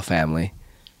the Ball family.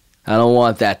 I don't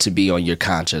want that to be on your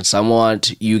conscience. I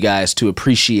want you guys to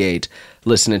appreciate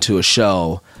listening to a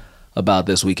show about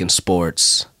this week in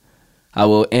sports. I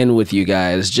will end with you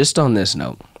guys just on this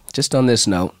note,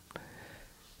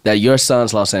 that your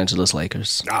son's Los Angeles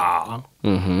Lakers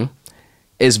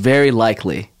is very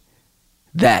likely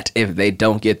that if they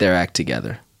don't get their act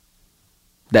together,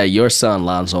 that your son,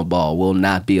 Lonzo Ball, will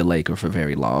not be a Laker for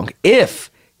very long. If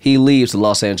he leaves the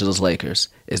Los Angeles Lakers,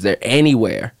 is there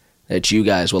anywhere that you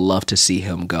guys would love to see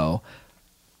him go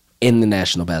in the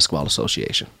National Basketball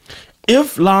Association?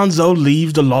 If Lonzo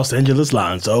leaves the Los Angeles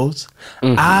Lonzos,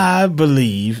 I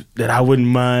believe that I wouldn't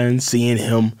mind seeing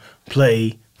him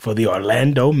play for the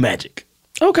Orlando Magic.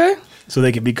 Okay. So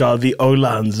they could be called the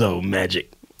Olonzo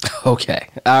Magic. Okay.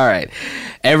 All right.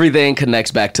 Everything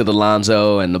connects back to the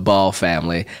Lonzo and the Ball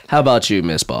family. How about you,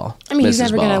 Miss Ball? I mean, he's Mrs.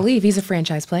 never Ball? going to leave. He's a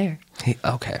franchise player.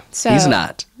 Okay. So, he's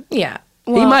not. Yeah.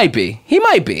 He Well, might be. He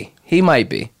might be. He might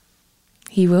be.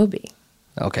 He will be.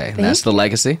 Okay. That's the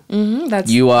legacy?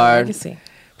 That's You the are. legacy.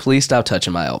 Please stop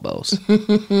touching my elbows.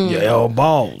 Your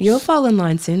elbows. You'll fall in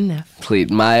line soon enough.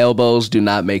 Please. My elbows do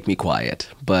not make me quiet,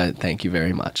 but thank you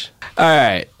very much. All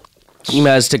right. You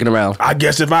guys sticking around? I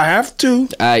guess if I have to.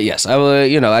 Yes, I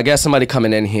will. I guess somebody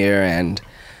coming in here, and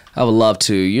I would love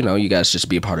to, you guys just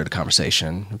be a part of the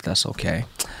conversation, if that's okay.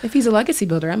 If he's a legacy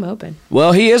builder, I'm open.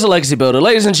 Well, he is a legacy builder.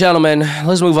 Ladies and gentlemen,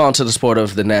 let's move on to the sport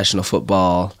of the National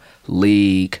Football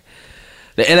League.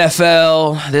 The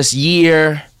NFL this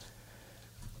year,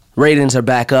 ratings are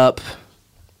back up.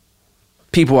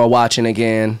 People are watching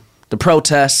again. The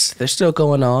protests, they're still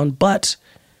going on, but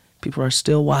people are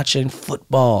still watching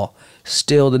football.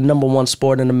 Still the number one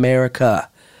sport in America.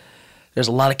 There's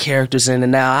a lot of characters in it.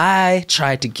 Now, I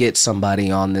tried to get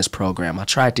somebody on this program. I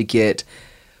tried to get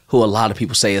who a lot of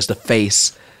people say is the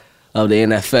face of the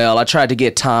NFL. I tried to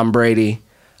get Tom Brady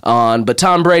on, but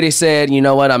Tom Brady said, you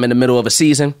know what, I'm in the middle of a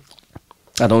season.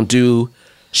 I don't do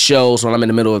shows when I'm in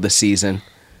the middle of the season.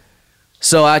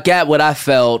 So I got what I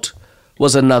felt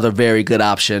was another very good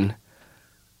option.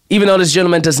 Even though this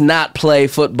gentleman does not play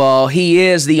football, he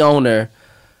is the owner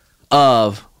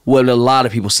of what a lot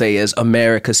of people say is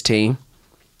America's team,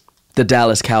 the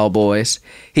Dallas Cowboys.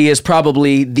 He is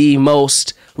probably the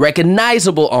most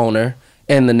recognizable owner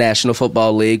in the National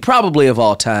Football League, probably of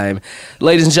all time.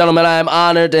 Ladies and gentlemen, I am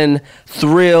honored and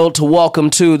thrilled to welcome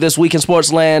to This Week in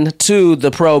Sportsland to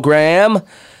the program,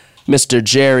 Mr.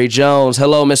 Jerry Jones.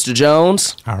 Hello, Mr.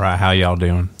 Jones. All right, how y'all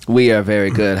doing? We are very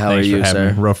good. How Thanks are you, for having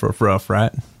sir? me. Rough,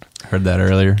 right? Heard that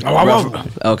earlier.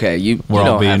 Okay, you We're you all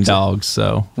don't being have to. dogs,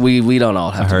 so We don't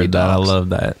all have I to be heard that. I dogs. love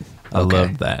that. I Okay.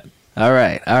 love that. All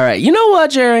right. You know what,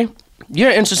 Jerry?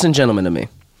 You're an interesting gentleman to me.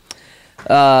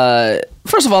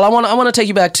 First of all, I want to take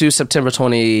you back to September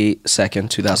 22nd,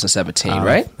 2017,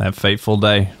 right? That fateful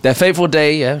day. That fateful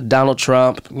day, yeah. Donald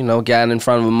Trump, got in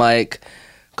front of a mic,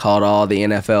 called all the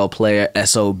NFL player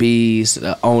SOBs,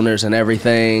 the owners and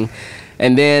everything.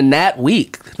 And then that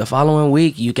week, the following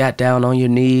week, you got down on your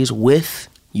knees with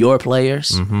your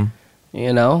players,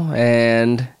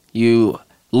 and you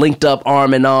linked up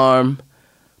arm in arm.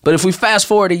 But if we fast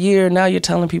forward a year, now you're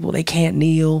telling people they can't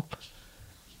kneel.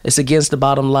 It's against the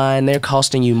bottom line. They're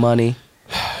costing you money.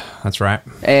 That's right.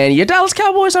 And your Dallas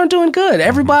Cowboys aren't doing good.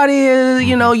 Everybody is,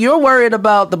 you're worried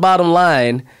about the bottom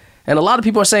line. And a lot of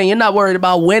people are saying you're not worried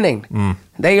about winning.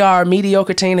 They are a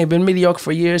mediocre team. They've been mediocre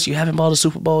for years. You haven't bought a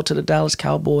Super Bowl to the Dallas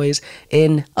Cowboys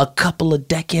in a couple of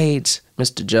decades,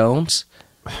 Mr. Jones.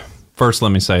 First,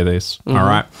 let me say this. All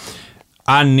right.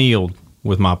 I kneeled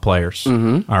with my players.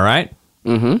 All right.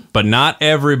 But not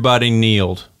everybody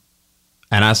kneeled.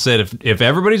 And I said, if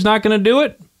everybody's not going to do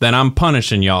it, then I'm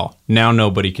punishing y'all. Now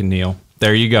nobody can kneel.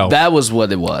 There you go. That was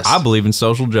what it was. I believe in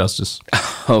social justice.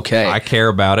 Okay. I care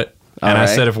about it. And All I right.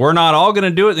 said, if we're not all going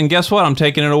to do it, then guess what? I'm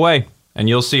taking it away. And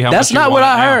you'll see how That's much you not want what it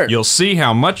I now. heard. You'll see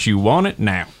how much you want it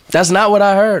now. That's not what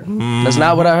I heard. That's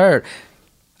not what I heard.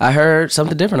 I heard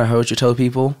something different. I heard you told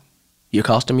people you're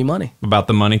costing me money. About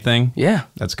the money thing? Yeah.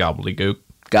 That's gobbledygook.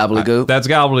 Gobbledygook. That's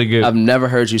gobbledygook. I've never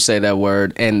heard you say that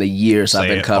word in the years I've Say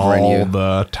been it covering all you.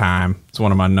 the time. It's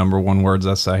one of my number one words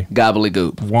I say.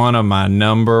 Gobbledygook. One of my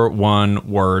number one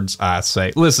words I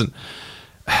say. Listen,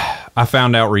 I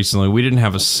found out recently we didn't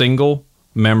have a single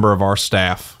member of our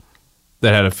staff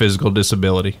that had a physical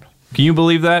disability. Can you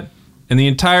believe that? In the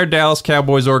entire Dallas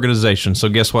Cowboys organization. So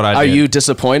guess what I Are did? you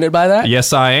disappointed by that?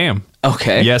 Yes, I am.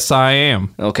 Okay. Yes, I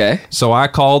am. Okay. So I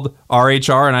called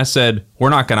RHR and I said, we're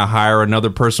not going to hire another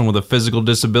person with a physical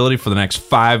disability for the next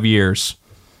 5 years.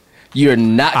 You're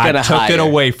not I going to took hire. it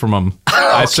away from them.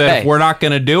 I said, Okay. if we're not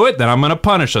going to do it, then I'm going to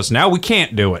punish us. Now we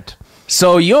can't do it.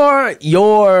 So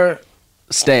your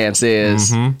stance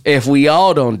is if we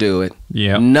all don't do it,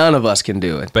 Yep. none of us can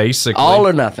do it. Basically, All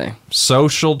or nothing.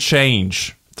 social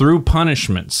change through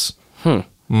punishments.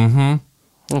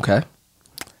 Okay.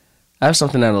 I have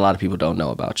something that a lot of people don't know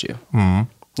about you. Now,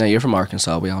 you're from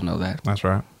Arkansas. We all know that. That's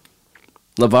right.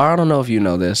 LeVar, I don't know if you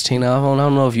know this. Tina, I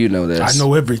don't know if you know this. I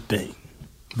know everything,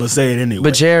 but say it anyway.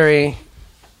 But Jerry,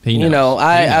 He knows. you know,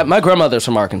 I my grandmother's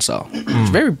from Arkansas. It's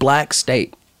a very black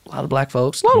state. A lot of black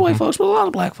folks. A lot of white folks, but a lot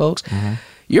of black folks.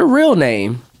 Your real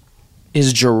name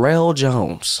is Jarrell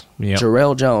Jones. Yep.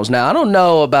 Jarrell Jones. Now, I don't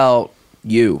know about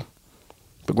you,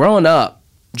 but growing up,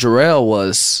 Jarrell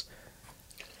was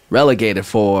relegated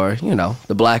for,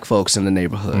 the black folks in the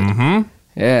neighborhood. Mm-hmm.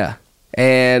 Yeah.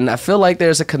 And I feel like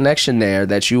there's a connection there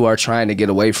that you are trying to get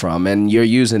away from, and you're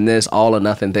using this all or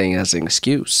nothing thing as an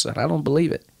excuse, and I don't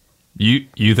believe it.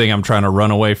 You think I'm trying to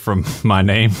run away from my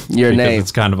name? Your because name.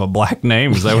 It's kind of a black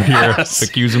name. Is that what you're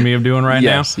accusing me of doing right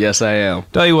now? Yes, I am.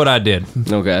 Tell you what I did.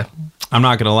 Okay. I'm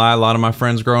not going to lie. A lot of my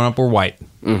friends growing up were white.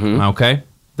 Mm-hmm. Okay?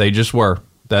 They just were.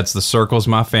 That's the circles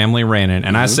my family ran in.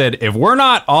 And I said, if we're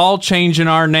not all changing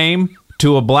our name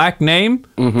to a black name,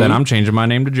 then I'm changing my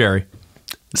name to Jerry.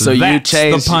 So that's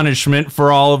the punishment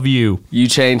for all of you. You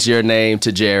changed your name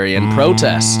to Jerry in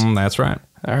protest. That's right.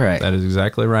 All right. That is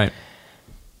exactly right.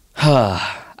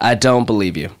 I don't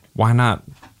believe you. Why not?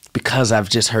 Because I've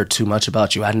just heard too much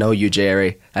about you. I know you,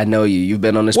 Jerry. I know you. You've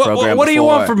been on this program What do you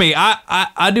before. want from me?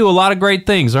 I do a lot of great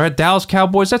things. All right, Dallas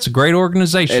Cowboys, that's a great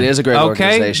organization. It is a great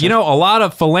organization. You know, a lot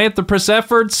of philanthropist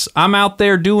efforts. I'm out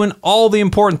there doing all the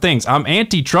important things. I'm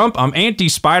anti-Trump. I'm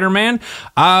anti-Spider-Man.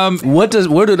 What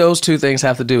do those two things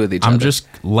have to do with each other? I'm just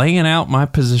laying out my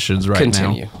positions right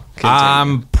Continue.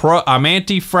 now. I'm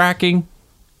anti-fracking,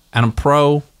 and I'm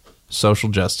pro social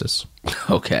justice.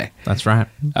 Okay. That's right.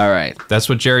 All right. That's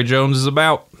what Jerry Jones is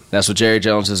about. That's what Jerry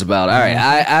Jones is about. All right.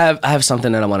 I have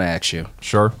something that I want to ask you.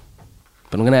 Sure.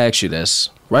 But I'm going to ask you this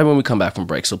right when we come back from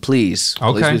break. So please,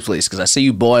 Okay. please, because I see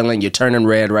you boiling. You're turning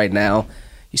red right now.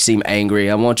 You seem angry.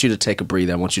 I want you to take a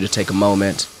breather. I want you to take a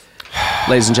moment.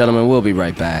 Ladies and gentlemen, we'll be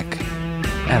right back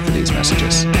after these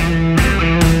messages.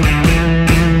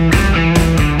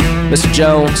 Mr.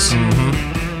 Jones,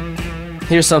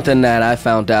 here's something that I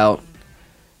found out.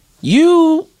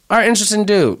 You are an interesting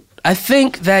dude. I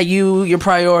think that your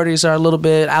priorities are a little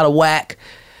bit out of whack.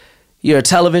 You're a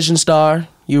television star.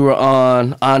 You were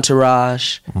on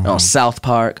Entourage. You're on South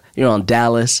Park. You're on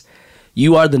Dallas.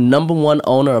 You are the #1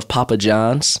 owner of Papa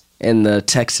John's in the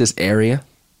Texas area.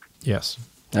 Yes.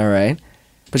 All right.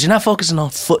 But you're not focusing on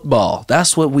football.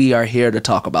 That's what we are here to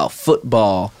talk about.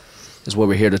 Football is what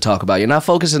we're here to talk about. You're not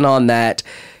focusing on that.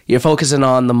 You're focusing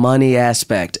on the money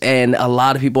aspect. And a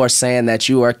lot of people are saying that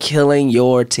you are killing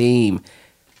your team.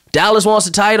 Dallas wants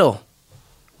a title.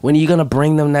 When are you going to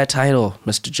bring them that title,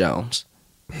 Mr. Jones?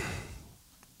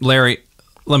 Larry,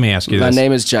 let me ask you My this.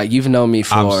 name is Jack. You've known me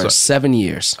for 7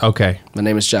 years. Okay. My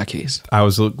name is Jacquis. I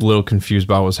was a little confused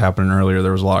by what was happening earlier.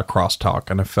 There was a lot of crosstalk,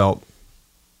 and I felt...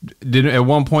 At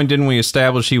one point, didn't we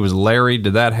establish he was Larry?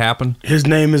 Did that happen? His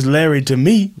name is Larry to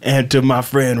me and to my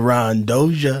friend Ron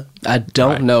Dozier. I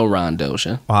don't know Ron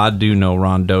Dozier. Well, I do know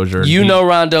Ron Dozier. You know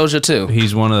Ron Dozier, too.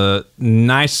 He's one of the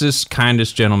nicest,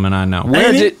 kindest gentlemen I know.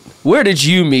 Where did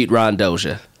you meet Ron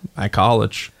Dozier? At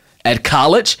college. At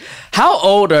college? How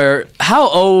old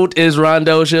is Ron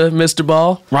Dozier, Mr.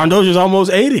 Ball? Ron Dozier's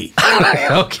almost 80.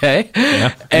 Okay.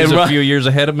 Yeah, And he's a Ron- few years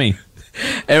ahead of me.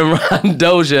 And Ron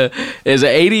Dozier is an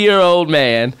 80-year-old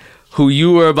man who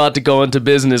you were about to go into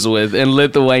business with in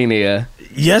Lithuania.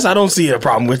 Yes, I don't see a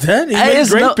problem with that. He makes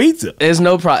great pizza. There's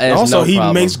no problem. Also, he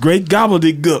makes great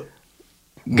gobbledygook.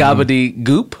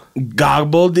 Gobbledygook?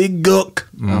 Gobbledygook.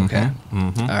 Okay.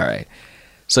 All right.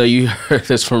 So you heard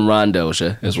this from Ron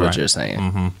Dozier, is what you're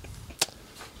saying.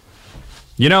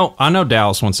 You know, I know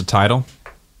Dallas wants a title.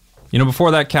 You know,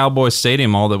 before that Cowboys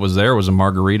Stadium, all that was there was a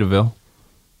Margaritaville.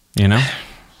 You know?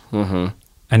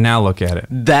 And now look at it.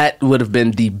 That would have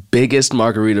been the biggest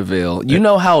Margaritaville. You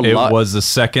know how It was the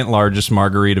second largest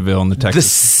Margaritaville in the Texas. the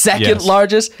second Yes.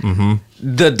 largest?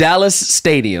 The Dallas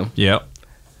Stadium, Yep.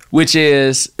 which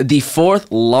is the 4th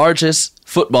largest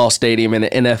football stadium in the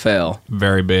NFL,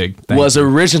 Very big. was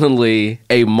originally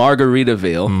a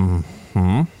Margaritaville.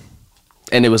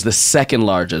 And it was the second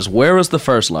largest. Where was the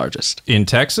first largest? In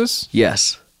Texas?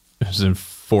 Yes. It was in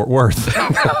Fort Worth.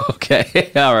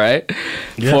 Okay. All right.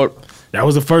 Yeah. That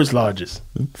was the first largest.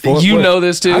 Fort You Worth. know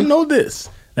this too? I know this.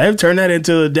 They've turned that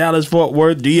into the Dallas-Fort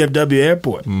Worth DFW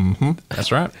airport.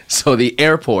 That's right. So the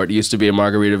airport used to be a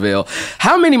Margaritaville.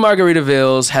 How many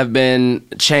Margaritavilles have been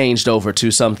changed over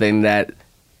to something that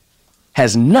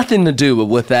has nothing to do with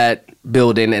what that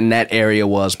building and that area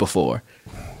was before?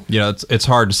 You know, it's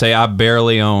hard to say. I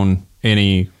barely own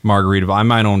any Margaritaville. I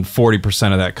might own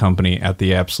 40% of that company at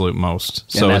the absolute most.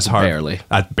 So that's it's hard. barely.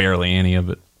 Barely any of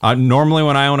it. Normally,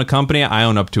 when I own a company, I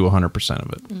own up to 100%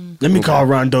 of it. Let me call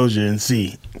Ron Dozier and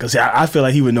see. Because I feel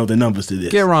like he would know the numbers to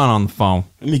this. Get Ron on the phone.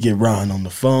 Let me get Ron on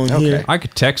the phone here. I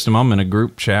could text him. I'm in a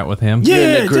group chat with him. Yeah.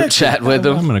 You're in a group text chat him. with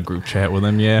him. I'm in a group chat with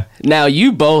him, yeah. Now,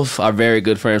 you both are very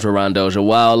good friends with Ron Dozier.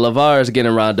 While LeVar is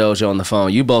getting Ron Dozier on the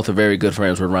phone, you both are very good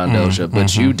friends with Ron Dozier,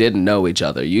 but you didn't know each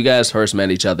other. You guys first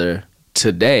met each other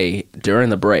today during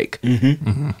the break.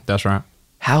 That's right.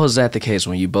 How is that the case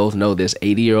when you both know this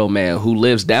 80-year-old man who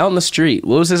lives down the street?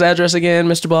 What was his address again,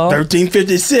 Mr. Ball?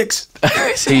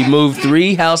 1356. He moved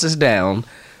 3 houses down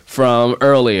from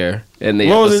earlier in the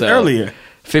episode. What was it earlier?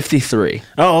 53.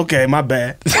 Oh, okay, my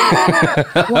bad.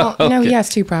 Well, no, he has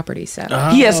 2 proproperties, so.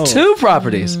 He has 2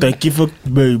 properties. Thank you for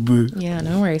baby. Yeah,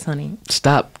 no worries, honey.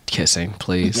 Stop kissing,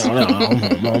 please.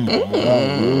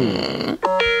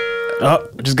 Oh,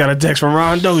 just got a text from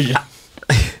Ron Dozier.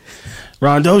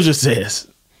 Ron Dozier says,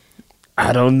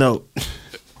 I don't know.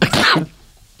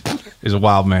 He's a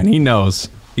wild man. He knows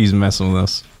he's messing with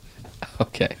us.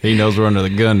 Okay. He knows we're under the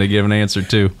gun to give an answer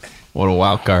to. What a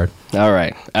wild card. All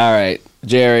right.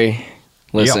 Jerry,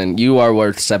 listen, you are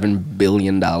worth $7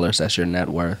 billion. That's your net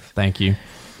worth. Thank you.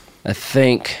 I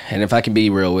think, and if I can be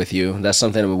real with you, that's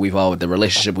something that the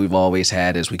relationship we've always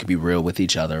had is we can be real with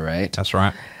each other, right? That's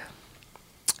right.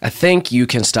 I think you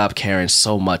can stop caring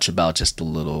so much about just the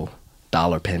little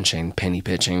dollar pinching, penny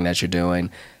pitching that you're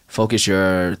doing. Focus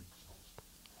your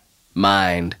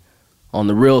mind on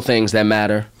the real things that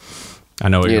matter. I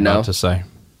know what you're about to say.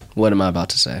 What am I about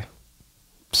to say?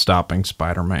 Stopping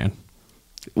Spider-Man.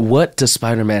 What does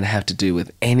Spider-Man have to do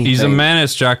with anything? He's a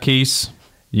menace, Jacquis.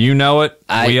 You know it.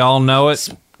 We all know it.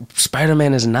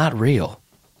 Spider-Man is not real.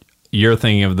 You're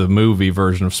thinking of the movie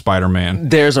version of Spider-Man.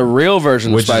 There's a real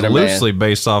version of Spider-Man. Which is loosely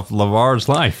based off LeVar's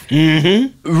life.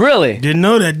 Really? Didn't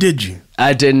know that, did you?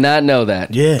 I did not know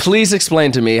that. Yeah. Please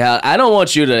explain to me how... I don't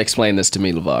want you to explain this to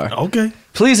me, LeVar. Okay.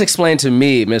 Please explain to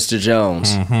me, Mr.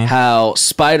 Jones, how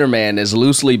Spider-Man is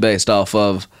loosely based off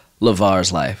of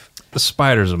LeVar's life. The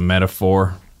spider's a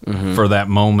metaphor for that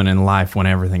moment in life when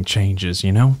everything changes,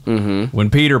 you know? When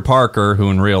Peter Parker, who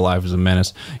in real life is a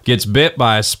menace, gets bit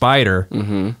by a spider,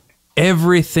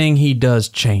 everything he does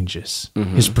changes.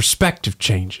 His perspective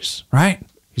changes, right?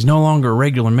 He's no longer a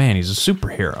regular man. He's a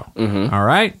superhero. All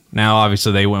right? Now,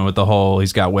 obviously, they went with the whole,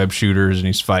 he's got web shooters and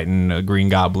he's fighting a Green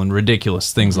Goblin,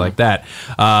 ridiculous things like that.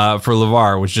 For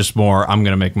LeVar, it was just more, I'm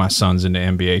going to make my sons into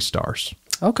NBA stars.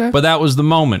 Okay. But that was the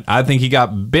moment. I think he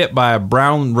got bit by a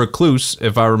brown recluse,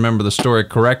 if I remember the story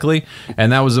correctly.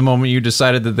 And that was the moment you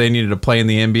decided that they needed to play in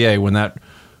the NBA when that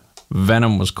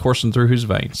venom was coursing through his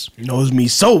veins. Knows me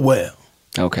so well.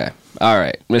 Okay. All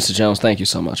right. Mr. Jones, thank you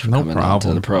so much for coming on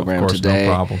to the program today.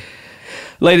 No problem.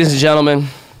 Ladies and gentlemen,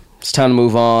 it's time to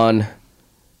move on.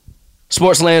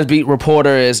 Sportsland's beat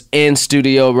reporter is in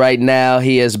studio right now.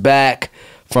 He is back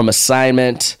from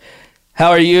assignment.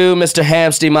 How are you, Mr.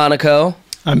 Hamsty Monaco?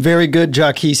 I'm very good,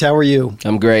 Jacquis. How are you?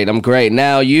 I'm great.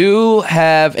 Now, you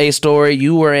have a story.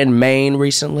 You were in Maine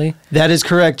recently. That is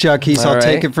correct, Jacquis. I'll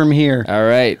take it from here. All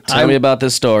right. Tell me about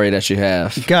this story that you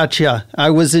have. Gotcha.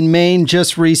 I was in Maine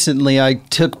just recently. I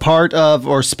took part of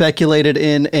or speculated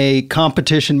in a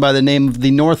competition by the name of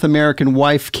the North American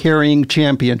Wife Carrying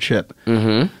Championship.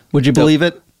 Would you believe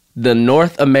it? The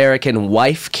North American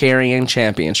Wife Carrying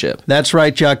Championship. That's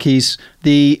right, Jacquis.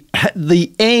 The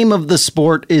aim of the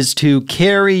sport is to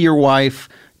carry your wife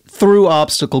through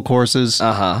obstacle courses.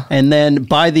 And then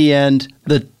by the end,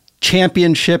 the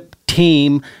championship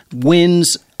team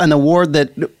wins an award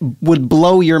that would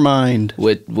blow your mind.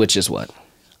 Which is what?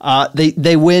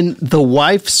 They win the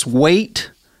wife's weight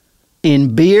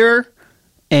in beer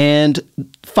and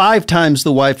 5 times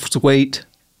the wife's weight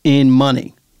in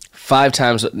money. 5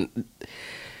 times.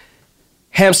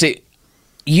 Hamsty,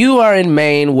 you are in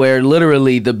Maine where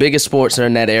literally the biggest sports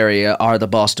in that area are the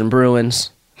Boston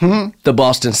Bruins, the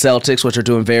Boston Celtics, which are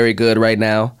doing very good right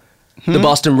now, the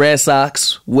Boston Red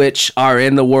Sox, which are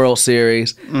in the World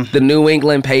Series, the New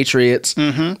England Patriots,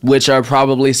 which are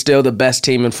probably still the best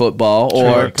team in football,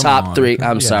 or top 3.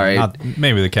 I'm sorry.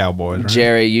 Maybe the Cowboys. Right?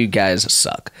 Jerry, you guys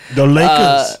suck. The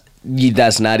Lakers.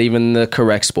 That's not even the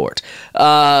correct sport.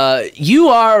 You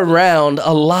are around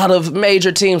a lot of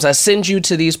major teams. I send you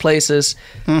to these places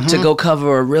to go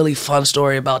cover a really fun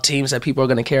story about teams that people are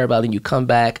going to care about, and you come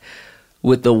back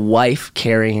with the Wife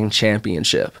Carrying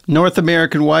Championship. North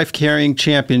American Wife Carrying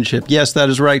Championship. Yes, that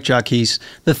is right, Jacquis.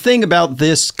 The thing about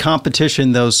this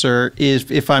competition, though, sir,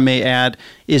 is, if I may add,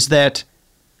 is that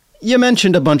you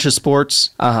mentioned a bunch of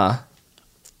sports.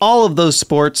 All of those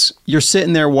sports, you're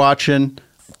sitting there watching.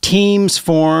 Teams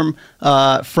form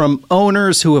from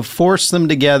owners who have forced them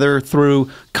together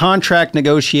through contract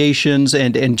negotiations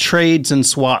and trades and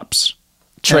swaps.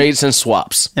 Trades and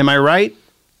swaps. Am I right?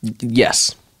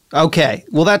 Yes. Okay.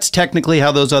 Well, that's technically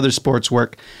how those other sports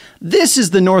work. This is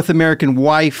the North American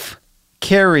Wife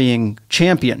Carrying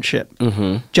Championship.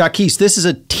 Jacquis, this is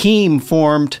a team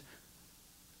formed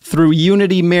through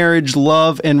unity, marriage,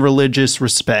 love, and religious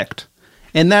respect.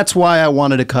 And that's why I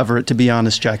wanted to cover it, to be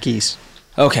honest, Jacquis.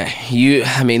 Okay,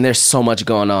 there's so much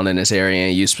going on in this area,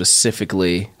 and you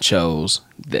specifically chose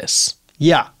this.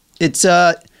 Yeah, it's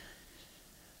not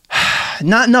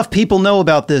enough people know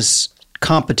about this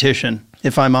competition,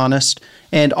 if I'm honest.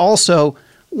 And also,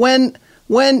 when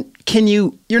can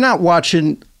you're not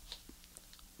watching,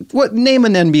 name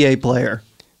an NBA player?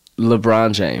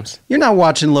 LeBron James. You're not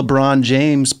watching LeBron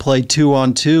James play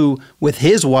 2-on-2 with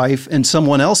his wife and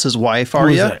someone else's wife, are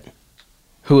you?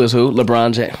 Who is who?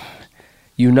 LeBron James.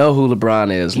 You know who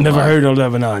LeBron is. Never Lamar. heard of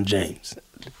LeBron James.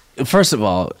 First of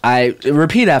all,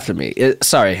 repeat after me.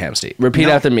 Sorry, Hamsty. Repeat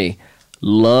after me.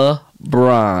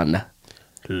 LeBron.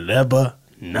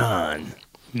 Lebanon.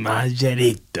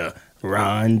 Margarita.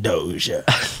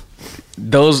 Rondoja.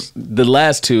 The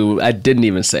last two, I didn't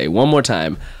even say. One more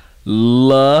time.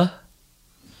 Ron.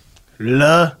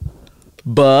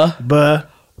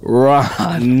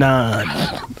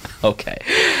 Okay.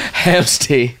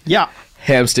 Hamsty. Yeah.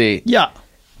 Hamsty. Yeah.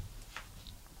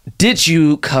 Did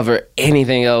you cover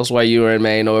anything else while you were in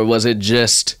Maine, or was it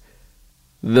just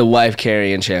the wife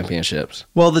carrying championships?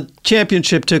 Well, the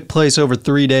championship took place over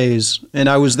 3 days, and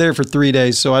I was there for 3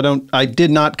 days, so I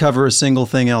did not cover a single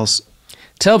thing else.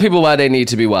 Tell people why they need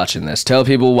to be watching this. Tell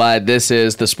people why this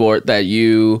is the sport that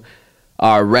you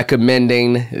are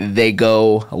recommending they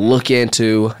go look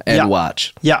into and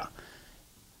watch. Yeah.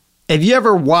 Have you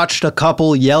ever watched a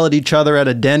couple yell at each other at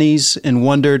a Denny's and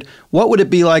wondered what would it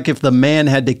be like if the man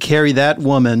had to carry that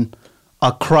woman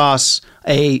across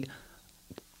a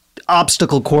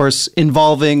obstacle course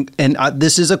involving, and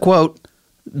this is a quote,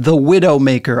 the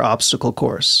Widowmaker obstacle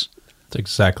course? That's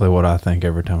exactly what I think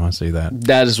every time I see that.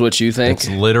 That is what you think? It's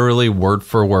literally word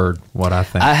for word what I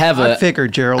think. I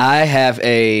figured, Gerald. I have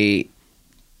a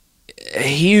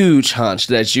huge hunch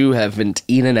that you have been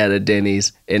eating at a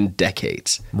Denny's in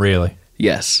decades. Really?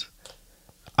 Yes.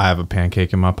 I have a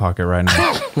pancake in my pocket right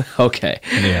now. Okay.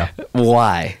 Yeah.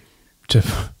 Why?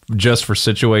 Just for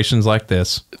situations like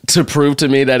this. To prove to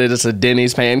me that it is a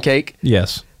Denny's pancake?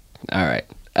 Yes. All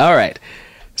right.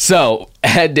 So,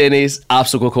 at Denny's,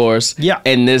 obstacle course. Yeah.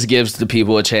 And this gives the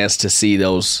people a chance to see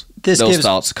those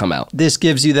thoughts come out. This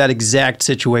gives you that exact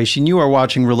situation. You are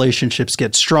watching relationships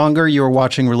get stronger. You are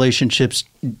watching relationships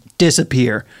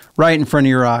disappear right in front of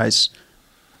your eyes.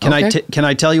 Can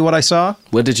I tell you what I saw?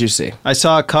 What did you see? I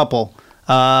saw a couple.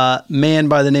 Man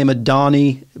by the name of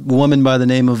Donnie, woman by the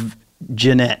name of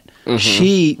Jeanette.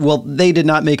 Mm-hmm. They did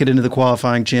not make it into the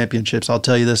qualifying championships, I'll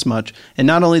tell you this much. And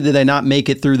not only did they not make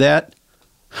it through that,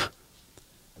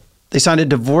 they signed a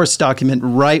divorce document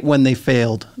right when they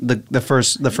failed the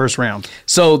first round.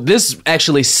 So this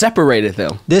actually separated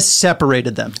them. This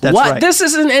separated them. That's what? Right. This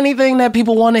isn't anything that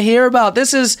people want to hear about.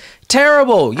 This is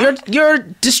terrible. You're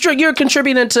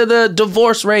contributing to the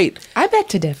divorce rate. I beg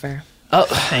to differ. Oh,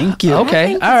 thank you.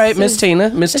 Okay. All right, Miss Tina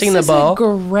Ball. This is a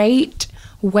great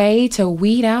way to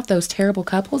weed out those terrible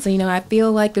couples. And, I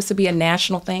feel like this would be a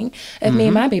national thing if me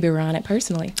and my baby were on it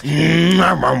personally.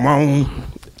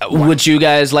 Would you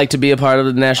guys like to be a part of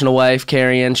the National Wife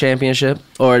Carrying Championship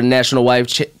or National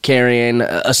Wife Carrying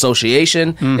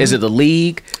Association? Mm-hmm. Is it the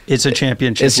league? It's a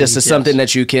championship. It's just something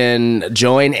that you can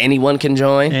join. Anyone can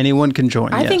join. Anyone can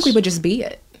join. I think we would just be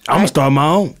it. I'm gonna start my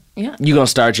own. Yeah. You gonna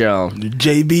start your own? The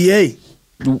JBA.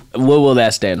 What will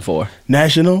that stand for?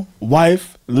 National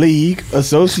Wife League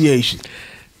Association.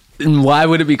 And why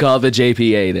would it be called the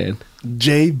JPA then?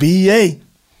 JBA.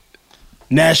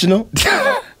 National.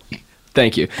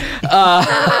 Thank you.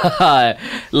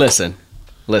 Listen,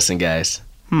 guys.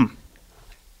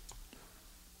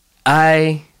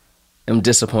 I am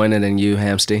disappointed in you,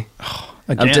 Hamsty.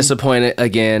 Again? I'm disappointed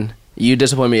again. You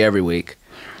disappoint me every week.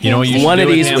 You know what you should One do of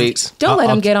with these him? weeks. Don't let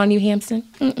him get on you, Hampton.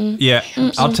 Yeah.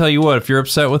 I'll tell you what, if you're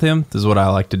upset with him, this is what I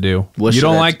like to do. What you should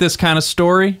don't I- like this kind of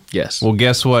story? Yes. Well,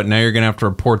 guess what? Now you're going to have to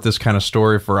report this kind of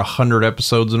story for 100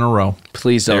 episodes in a row.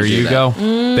 Please don't There do you that. go.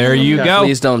 There you go.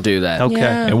 Please don't do that. Okay.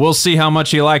 Yeah. And we'll see how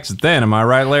much he likes it then. Am I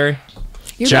right, Larry?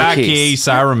 Jacquis,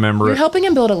 I remember You're it. helping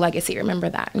him build a legacy. Remember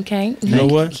that, okay? You know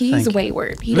what? He's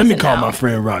wayward. He Let me doesn't call know. my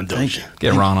friend Ron Dozier.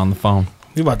 Get Ron on the phone.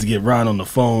 We about to get Ron on the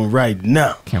phone right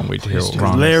now. Can't wait to hear what Ron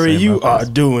has to Larry, say you about are this.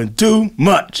 doing too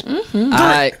much.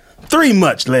 Three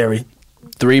much, Larry.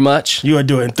 Three much? You are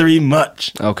doing three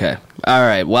much. Okay. All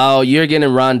right. While you're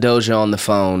getting Ron Dozier on the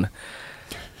phone,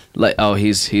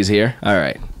 he's here? All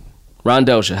right. Ron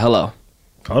Dozier, hello.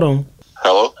 Hold on.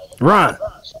 Hello. Ron,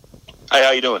 Hey,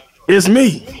 how you doing? it's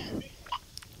me.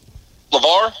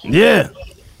 LeVar? Yeah.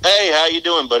 Hey, how you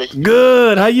doing, buddy?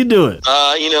 Good. How you doing?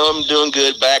 I'm doing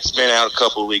good. Back's been out a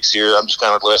couple of weeks here. I'm just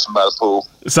kind of resting by the pool.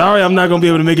 Sorry, I'm not going to be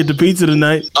able to make it to pizza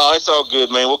tonight. Oh, it's all good,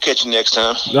 man. We'll catch you next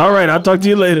time. All right, I'll talk to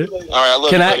you later. All right, I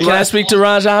love Can you. I buddy. can I speak to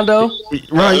Ron Jondo?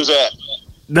 Who's Ron, that?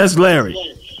 That's Larry.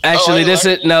 Actually, hey,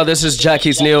 this is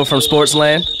Jacquis Neal from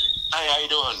Sportsland. Hey, how you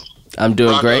doing? I'm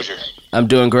doing Ron great. Dozier. I'm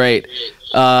doing great.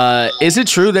 Is it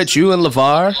true that you and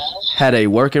LeVar had a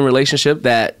working relationship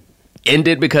that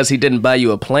ended because he didn't buy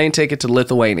you a plane ticket to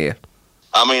Lithuania?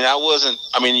 I mean,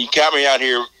 you got me out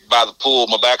here by the pool.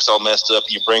 My back's all messed up.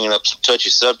 You're bringing up some touchy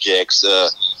subjects.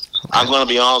 I'm going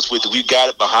to be honest with you. We've got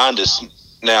it behind us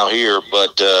now here,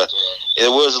 but it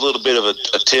was a little bit of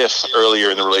a tiff earlier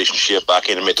in the relationship. I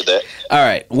can't admit to that. All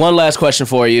right, one last question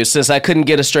for you. Since I couldn't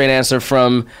get a straight answer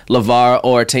from LeVar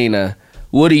or Tina,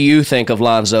 what do you think of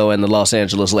Lonzo and the Los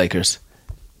Angeles Lakers?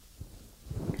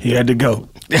 He had to go.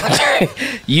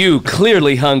 You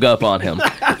clearly hung up on him.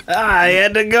 I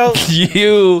had to go.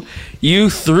 You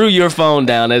threw your phone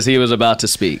down as he was about to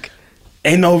speak.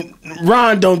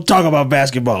 Ron don't talk about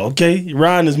basketball, okay?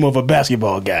 Ron is more of a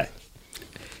basketball guy.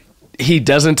 He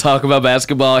doesn't talk about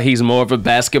basketball. He's more of a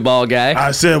basketball guy.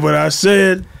 I said what I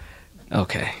said.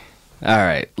 Okay. All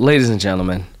right. Ladies and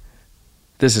gentlemen,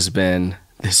 this has been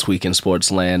This Week in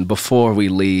Sports Land. Before we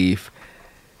leave,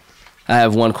 I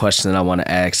have one question that I want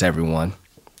to ask everyone,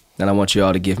 and I want you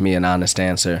all to give me an honest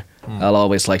answer. I'll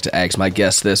always like to ask my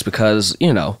guests this because,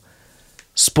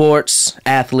 sports,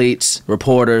 athletes,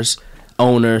 reporters,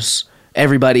 owners,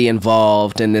 everybody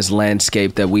involved in this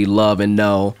landscape that we love and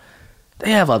know,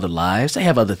 they have other lives. They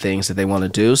have other things that they want to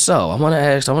do. So I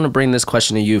want to bring this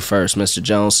question to you first, Mr.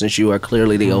 Jones, since you are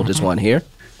clearly the oldest one here.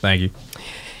 Thank you.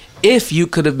 If you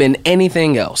could have been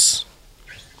anything else,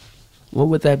 what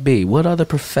would that be? What other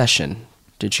profession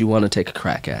did you want to take a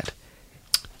crack at?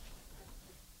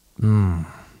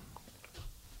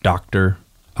 Dr.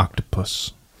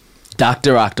 Octopus.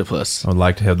 Dr. Octopus. I would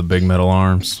like to have the big metal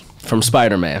arms. From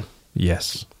Spider-Man.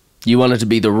 Yes. You wanted to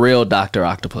be the real Dr.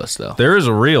 Octopus, though. There is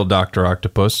a real Dr.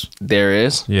 Octopus. There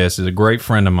is? Yes, he's a great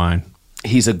friend of mine.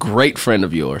 He's a great friend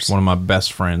of yours. One of my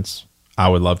best friends. I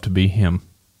would love to be him.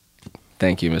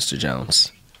 Thank you, Mr.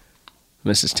 Jones.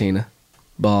 Mrs. Tina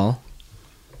Ball.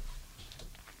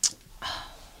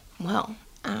 Well,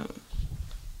 I'm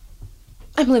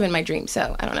living my dream,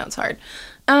 so I don't know. It's hard.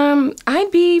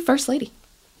 I'd be First Lady.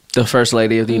 The First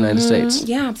Lady of the United States.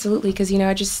 Yeah, absolutely. Because,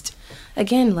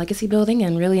 again, legacy building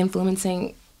and really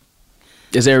influencing.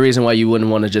 Is there a reason why you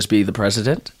wouldn't want to just be the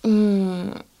president?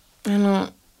 I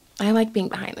like being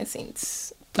behind the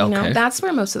scenes. Okay. That's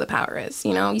where most of the power is.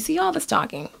 You see all this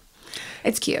talking.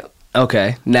 It's cute.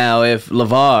 Okay. Now, if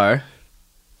LeVar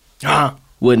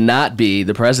would not be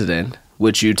the president,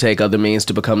 would you take other means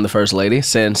to become the First Lady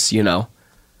since,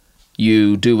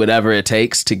 you do whatever it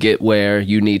takes to get where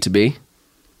you need to be?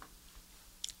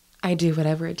 I do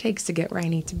whatever it takes to get where I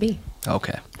need to be.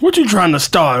 Okay. What you trying to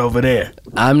start over there?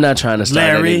 I'm not trying to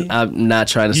start Larry? I'm not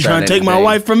trying to You start trying to take my anything.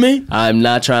 wife from me? I'm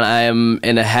not trying. I am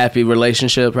in a happy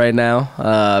relationship right now.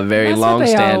 Very That's long what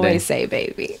they standing. always say,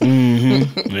 baby.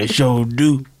 They sure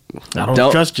do. I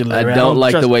don't trust you, Larry. I don't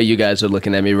like trust the way you guys are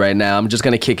looking at me right now. I'm just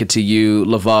going to kick it to you,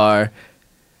 LeVar.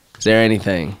 Is there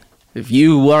anything? If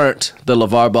you weren't the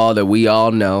LeVar Ball that we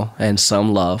all know and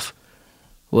some love,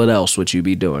 what else would you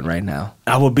be doing right now?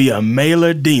 I would be a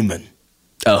mailer demon.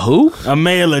 A who? A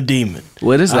mailer demon.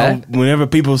 What is that? Whenever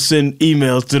people send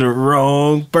emails to the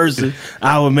wrong person,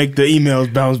 I would make the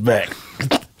emails bounce back.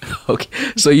 Okay,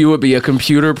 so you would be a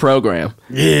computer program.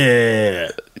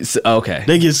 Yeah. Okay.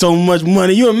 They get so much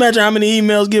money. You imagine how many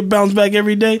emails get bounced back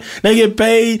every day? They get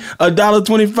paid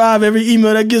 $1.25 every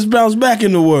email that gets bounced back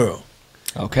in the world.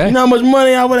 Okay. You know how much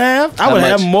money I would have? I would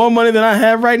have more money than I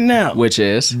have right now. Which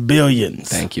is? Billions.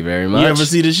 Thank you very much. You ever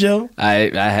see the show? I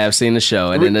have seen the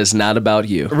show, and it is not about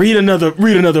you. Read another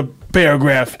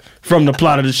paragraph from the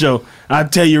plot of the show. I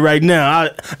tell you right now,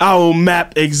 I will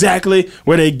map exactly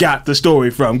where they got the story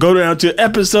from. Go down to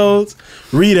episodes,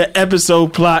 read an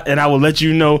episode plot, and I will let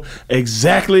you know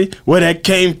exactly where that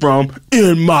came from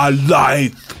in my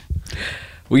life.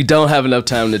 We don't have enough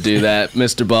time to do that,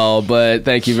 Mr. Ball, but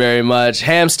thank you very much.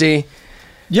 Hamsty,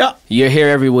 Yeah. you're here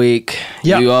every week.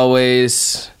 Yeah. You've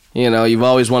always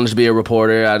wanted to be a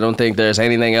reporter. I don't think there's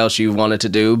anything else you wanted to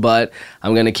do, but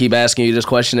I'm going to keep asking you this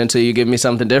question until you give me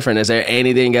something different. Is there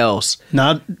anything else?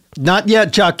 Not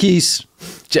yet, Jacquis.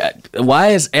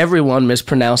 Why is everyone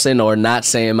mispronouncing or not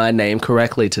saying my name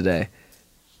correctly today?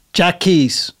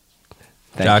 Jacquis.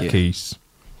 Thank you. Jacquis.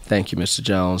 Thank you, Mr.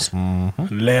 Jones.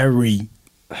 Larry.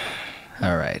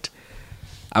 All right.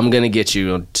 I'm going to get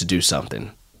you to do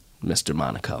something, Mr.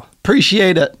 Monaco.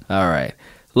 Appreciate it. All right.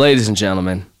 Ladies and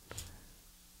gentlemen,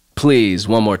 please,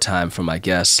 one more time for my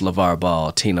guests, LeVar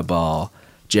Ball, Tina Ball,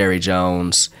 Jerry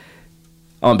Jones.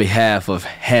 On behalf of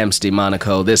Hamsty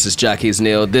Monaco, this is Jacquis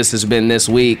Neal. This has been This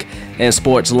Week in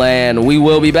Sports Land. We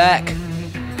will be back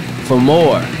for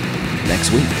more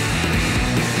next week.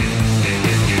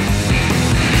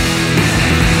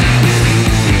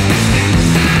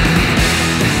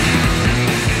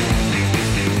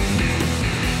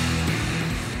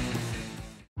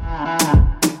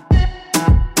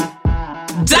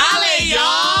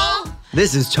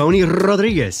 This is Tony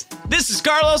Rodriguez. This is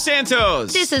Carlos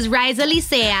Santos. This is Riza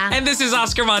Licea. And this is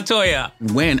Oscar Montoya.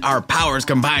 When our powers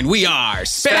combine, we are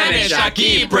Spanish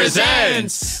Jacquis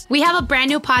Presents. We have a brand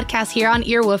new podcast here on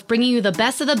Earwolf, bringing you the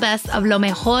best of lo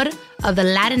mejor of the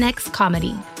Latinx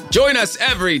comedy. Join us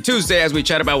every Tuesday as we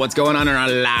chat about what's going on in our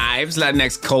lives,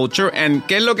 Latinx culture, and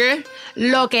 ¿qué es lo que?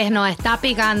 Lo que nos está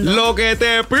picando. Lo que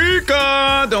te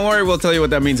pica. Don't worry, we'll tell you what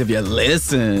that means if you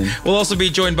listen. We'll also be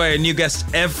joined by a new guest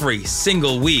every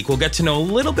single week. We'll get to know a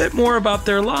little bit more about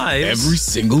their lives. Every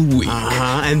single week.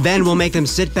 And then we'll make them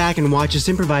sit back and watch us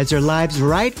improvise their lives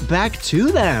right back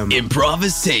to them.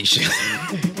 Improvisation.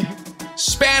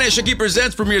 Spanish Jacquis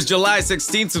Presents premieres July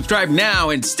 16th. Subscribe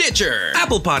now in Stitcher,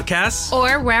 Apple Podcasts,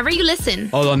 or wherever you listen.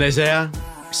 O donde sea.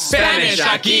 Spanish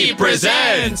Jacquis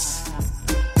Presents.